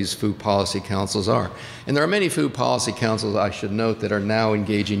idea of these food policy councils are. And there are many food policy councils, I should note, that are now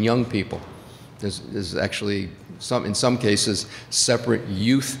engaging young people. There's actually, in some cases, separate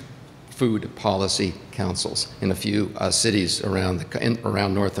youth food policy councils in a few cities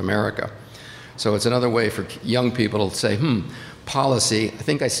around North America. So it's another way for young people to say, policy, I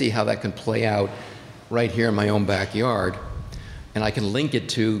think I see how that can play out right here in my own backyard, and I can link it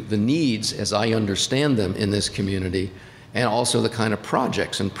to the needs as I understand them in this community, and also the kind of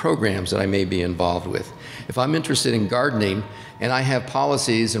projects and programs that I may be involved with. If I'm interested in gardening and I have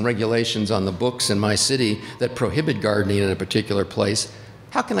policies and regulations on the books in my city that prohibit gardening in a particular place,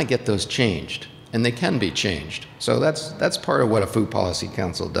 how can I get those changed? And they can be changed. So that's part of what a food policy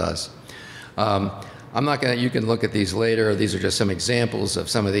council does. I'm not going to, you can look at these later. These are just some examples of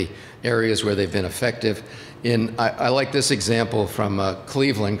some of the areas where they've been effective. I like this example from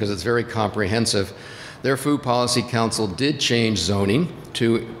Cleveland because it's very comprehensive. Their food policy council did change zoning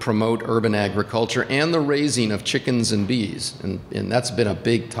to promote urban agriculture and the raising of chickens and bees. And that's been a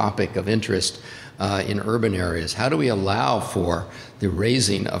big topic of interest in urban areas. How do we allow for the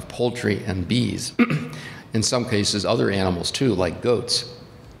raising of poultry and bees? In some cases, other animals too, like goats.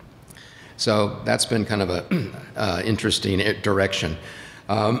 So that's been kind of an interesting direction.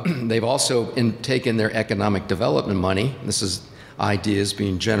 They've also taken their economic development money. This is ideas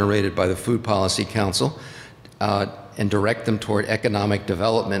being generated by the Food Policy Council, and direct them toward economic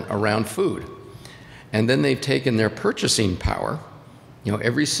development around food. And then they've taken their purchasing power. You know,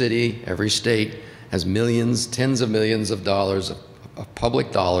 every city, every state has millions, tens of millions of dollars of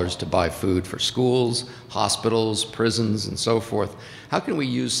public dollars to buy food for schools, hospitals, prisons, and so forth. How can we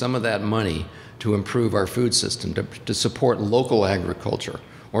use some of that money to improve our food system, to support local agriculture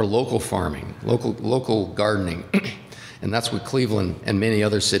or local farming, local gardening? And that's what Cleveland and many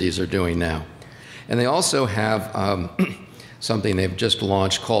other cities are doing now. And they also have something they've just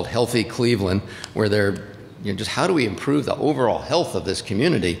launched called Healthy Cleveland, where they're just how do we improve the overall health of this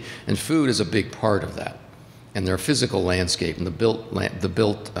community? And food is a big part of that. And their physical landscape and the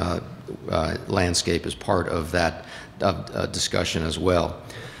built landscape is part of that discussion as well.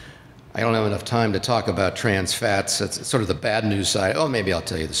 I don't have enough time to talk about trans fats. That's sort of the bad news side. Oh, maybe I'll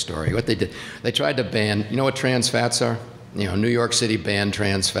tell you the story. What they did, they tried to ban, you know what trans fats are? You know, New York City banned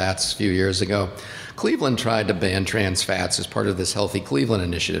trans fats a few years ago. Cleveland tried to ban trans fats as part of this Healthy Cleveland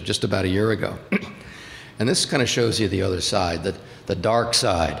initiative just about a year ago. And this kind of shows you the other side, the dark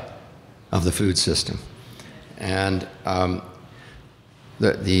side of the food system. And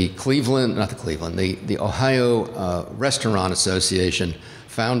the Ohio Restaurant Association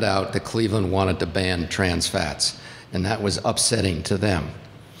found out that Cleveland wanted to ban trans fats, and that was upsetting to them.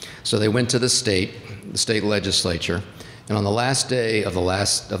 So they went to the state legislature, and on the last day of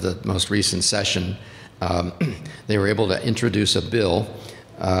the most recent session, they were able to introduce a bill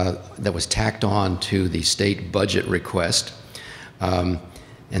that was tacked on to the state budget request,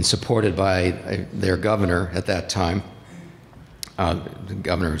 and supported by their governor at that time. The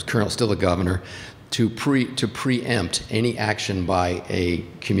governor is currently still a governor, to preempt any action by a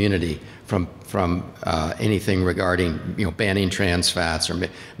community from anything regarding banning trans fats or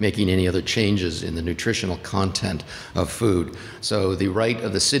making any other changes in the nutritional content of food. So the right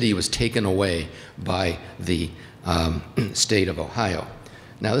of the city was taken away by the state of Ohio.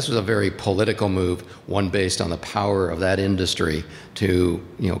 Now this was a very political move, one based on the power of that industry to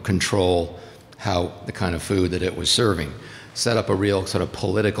control how the kind of food that it was serving. Set up a real sort of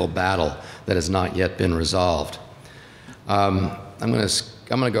political battle that has not yet been resolved. I'm going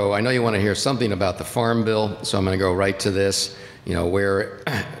to go. I know you want to hear something about the Farm Bill, so I'm going to go right to this. Where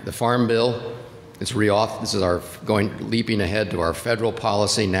the Farm Bill, this is leaping ahead to our federal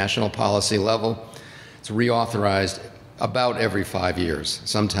policy, national policy level. It's reauthorized about every 5 years.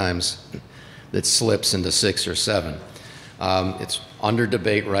 Sometimes it slips into 6 or 7. It's under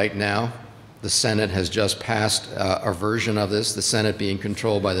debate right now. The Senate has just passed a version of this, the Senate being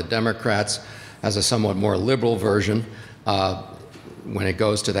controlled by the Democrats, has a somewhat more liberal version. When it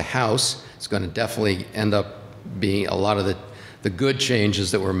goes to the House, it's going to definitely end up being a lot of the good changes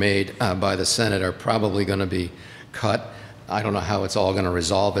that were made by the Senate are probably going to be cut. I don't know how it's all going to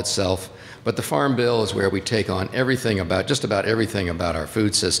resolve itself, but the Farm Bill is where we take on just about everything about our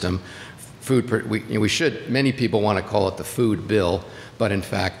food system, many people want to call it the food bill, but in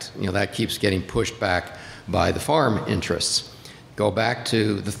fact, that keeps getting pushed back by the farm interests. Go back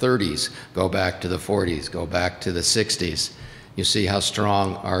to the 30s, go back to the 40s, go back to the 60s. You see how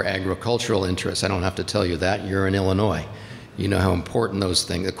strong our agricultural interests, I don't have to tell you that, you're in Illinois. You know how important those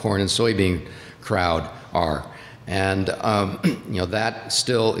things, the corn and soybean crowd are. And that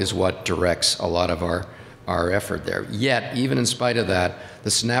still is what directs a lot of our effort there. Yet, even in spite of that,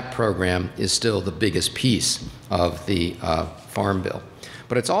 the SNAP program is still the biggest piece of the Farm Bill.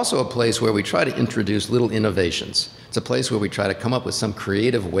 But it's also a place where we try to introduce little innovations. It's a place where we try to come up with some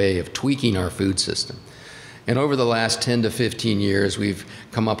creative way of tweaking our food system. And over the last 10 to 15 years, we've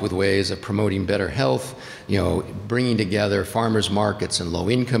come up with ways of promoting better health, bringing together farmers markets and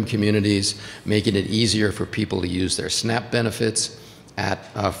low-income communities, making it easier for people to use their SNAP benefits at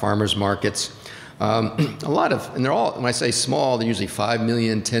farmers markets. And they're all, when I say small, they're usually $5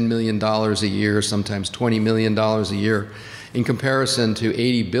 million, $10 million a year, sometimes $20 million a year, in comparison to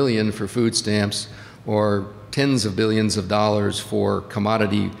 $80 billion for food stamps or tens of billions of dollars for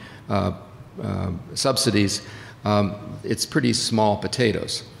commodity subsidies. It's pretty small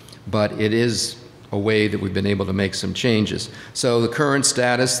potatoes, but it is a way that we've been able to make some changes. So the current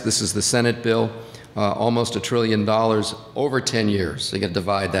status, this is the Senate bill, almost $1 trillion over 10 years. So you got to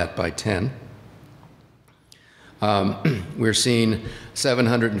divide that by 10. We're seeing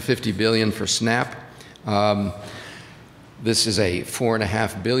 $750 billion for SNAP. This is a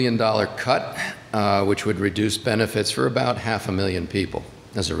 $4.5 billion cut, which would reduce benefits for about 500,000 people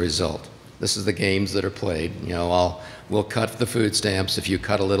as a result. This is the games that are played. We'll cut the food stamps if you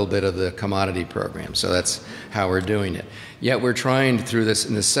cut a little bit of the commodity program. So that's how we're doing it. Yet we're trying through this,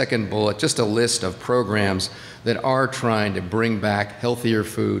 in the second bullet, just a list of programs that are trying to bring back healthier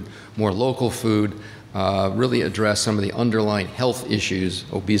food, more local food, really address some of the underlying health issues,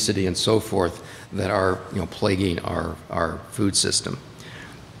 obesity and so forth, that are plaguing our food system.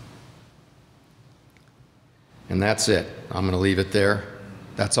 And that's it. I'm going to leave it there.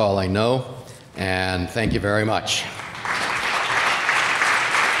 That's all I know, and thank you very much. A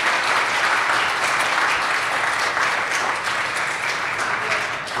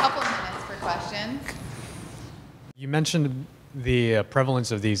couple minutes for questions. You mentioned the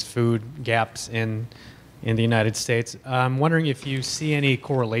prevalence of these food gaps in the United States. I'm wondering if you see any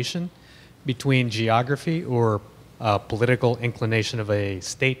correlation between geography or political inclination of a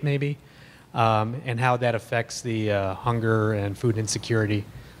state, maybe, and how that affects the hunger and food insecurity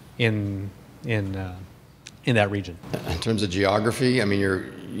in that region. In terms of geography, I mean,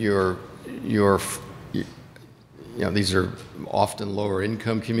 these are often lower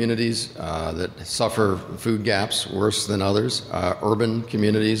income communities that suffer food gaps worse than others, urban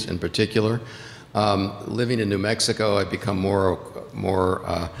communities in particular. Living in New Mexico, I've become more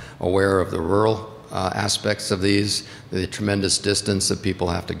aware of the rural aspects of these, the tremendous distance that people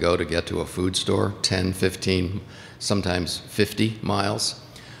have to go to get to a food store, 10, 15, sometimes 50 miles.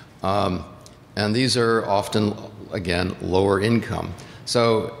 And these are often, again, lower income.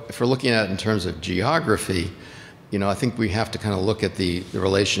 So if we're looking at it in terms of geography, I think we have to kind of look at the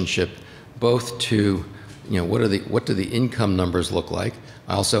relationship both to, what do the income numbers look like?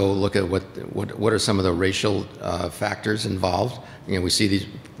 I also look at what are some of the racial factors involved. We see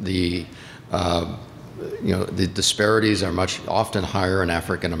the disparities are often higher in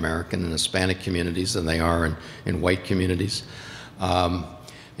African American and Hispanic communities than they are in white communities,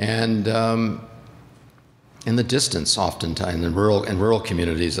 and the distance oftentimes in rural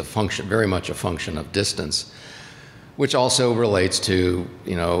communities very much a function of distance, which also relates to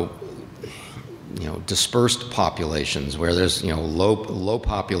dispersed populations where there's low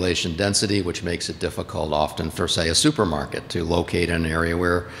population density, which makes it difficult often for, say, a supermarket to locate in an area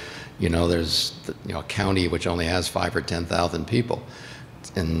where there's a county which only has 5,000 or 10,000 people,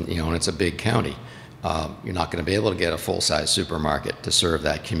 and and it's a big county. You're not going to be able to get a full-size supermarket to serve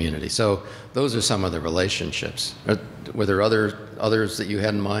that community. So those are some of the relationships. Were there others that you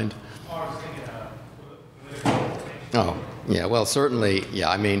had in mind? Oh, I was thinking Oh, yeah. Well, certainly, yeah.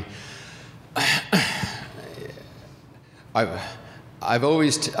 I mean, I've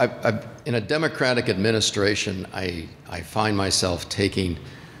always in a Democratic administration, I find myself taking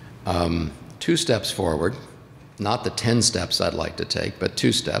 2 steps forward, not the 10 steps I'd like to take, but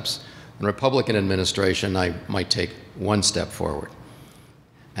 2 steps. In a Republican administration, I might take 1 step forward,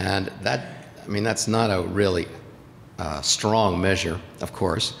 and that's not a really strong measure, of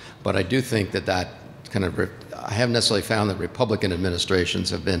course, but I do think that kind of I haven't necessarily found that Republican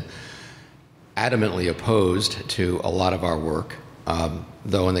administrations have been adamantly opposed to a lot of our work,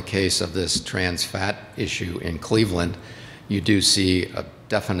 though in the case of this trans fat issue in Cleveland, you do see a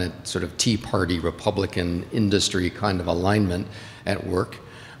definite sort of Tea Party Republican industry kind of alignment at work.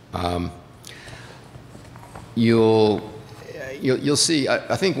 You'll see,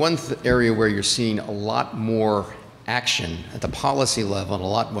 I think one area where you're seeing a lot more action at the policy level and a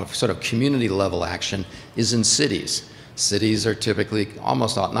lot more sort of community level action is in cities. Cities are typically,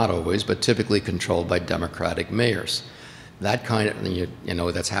 almost not always, but typically controlled by Democratic mayors. That kind of, you know,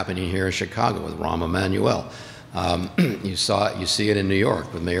 that's happening here in Chicago with Rahm Emanuel. You see it in New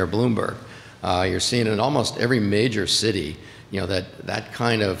York with Mayor Bloomberg. You're seeing it in almost every major city, you know, that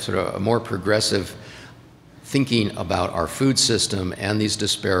kind of sort of a more progressive thinking about our food system and these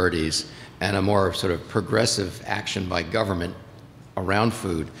disparities and a more sort of progressive action by government around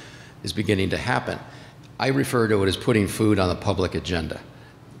food is beginning to happen. I refer to it as putting food on the public agenda,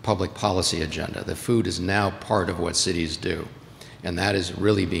 public policy agenda. The food is now part of what cities do. And that is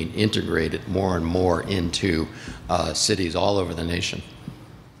really being integrated more and more into cities all over the nation.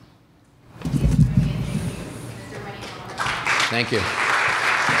 Thank you.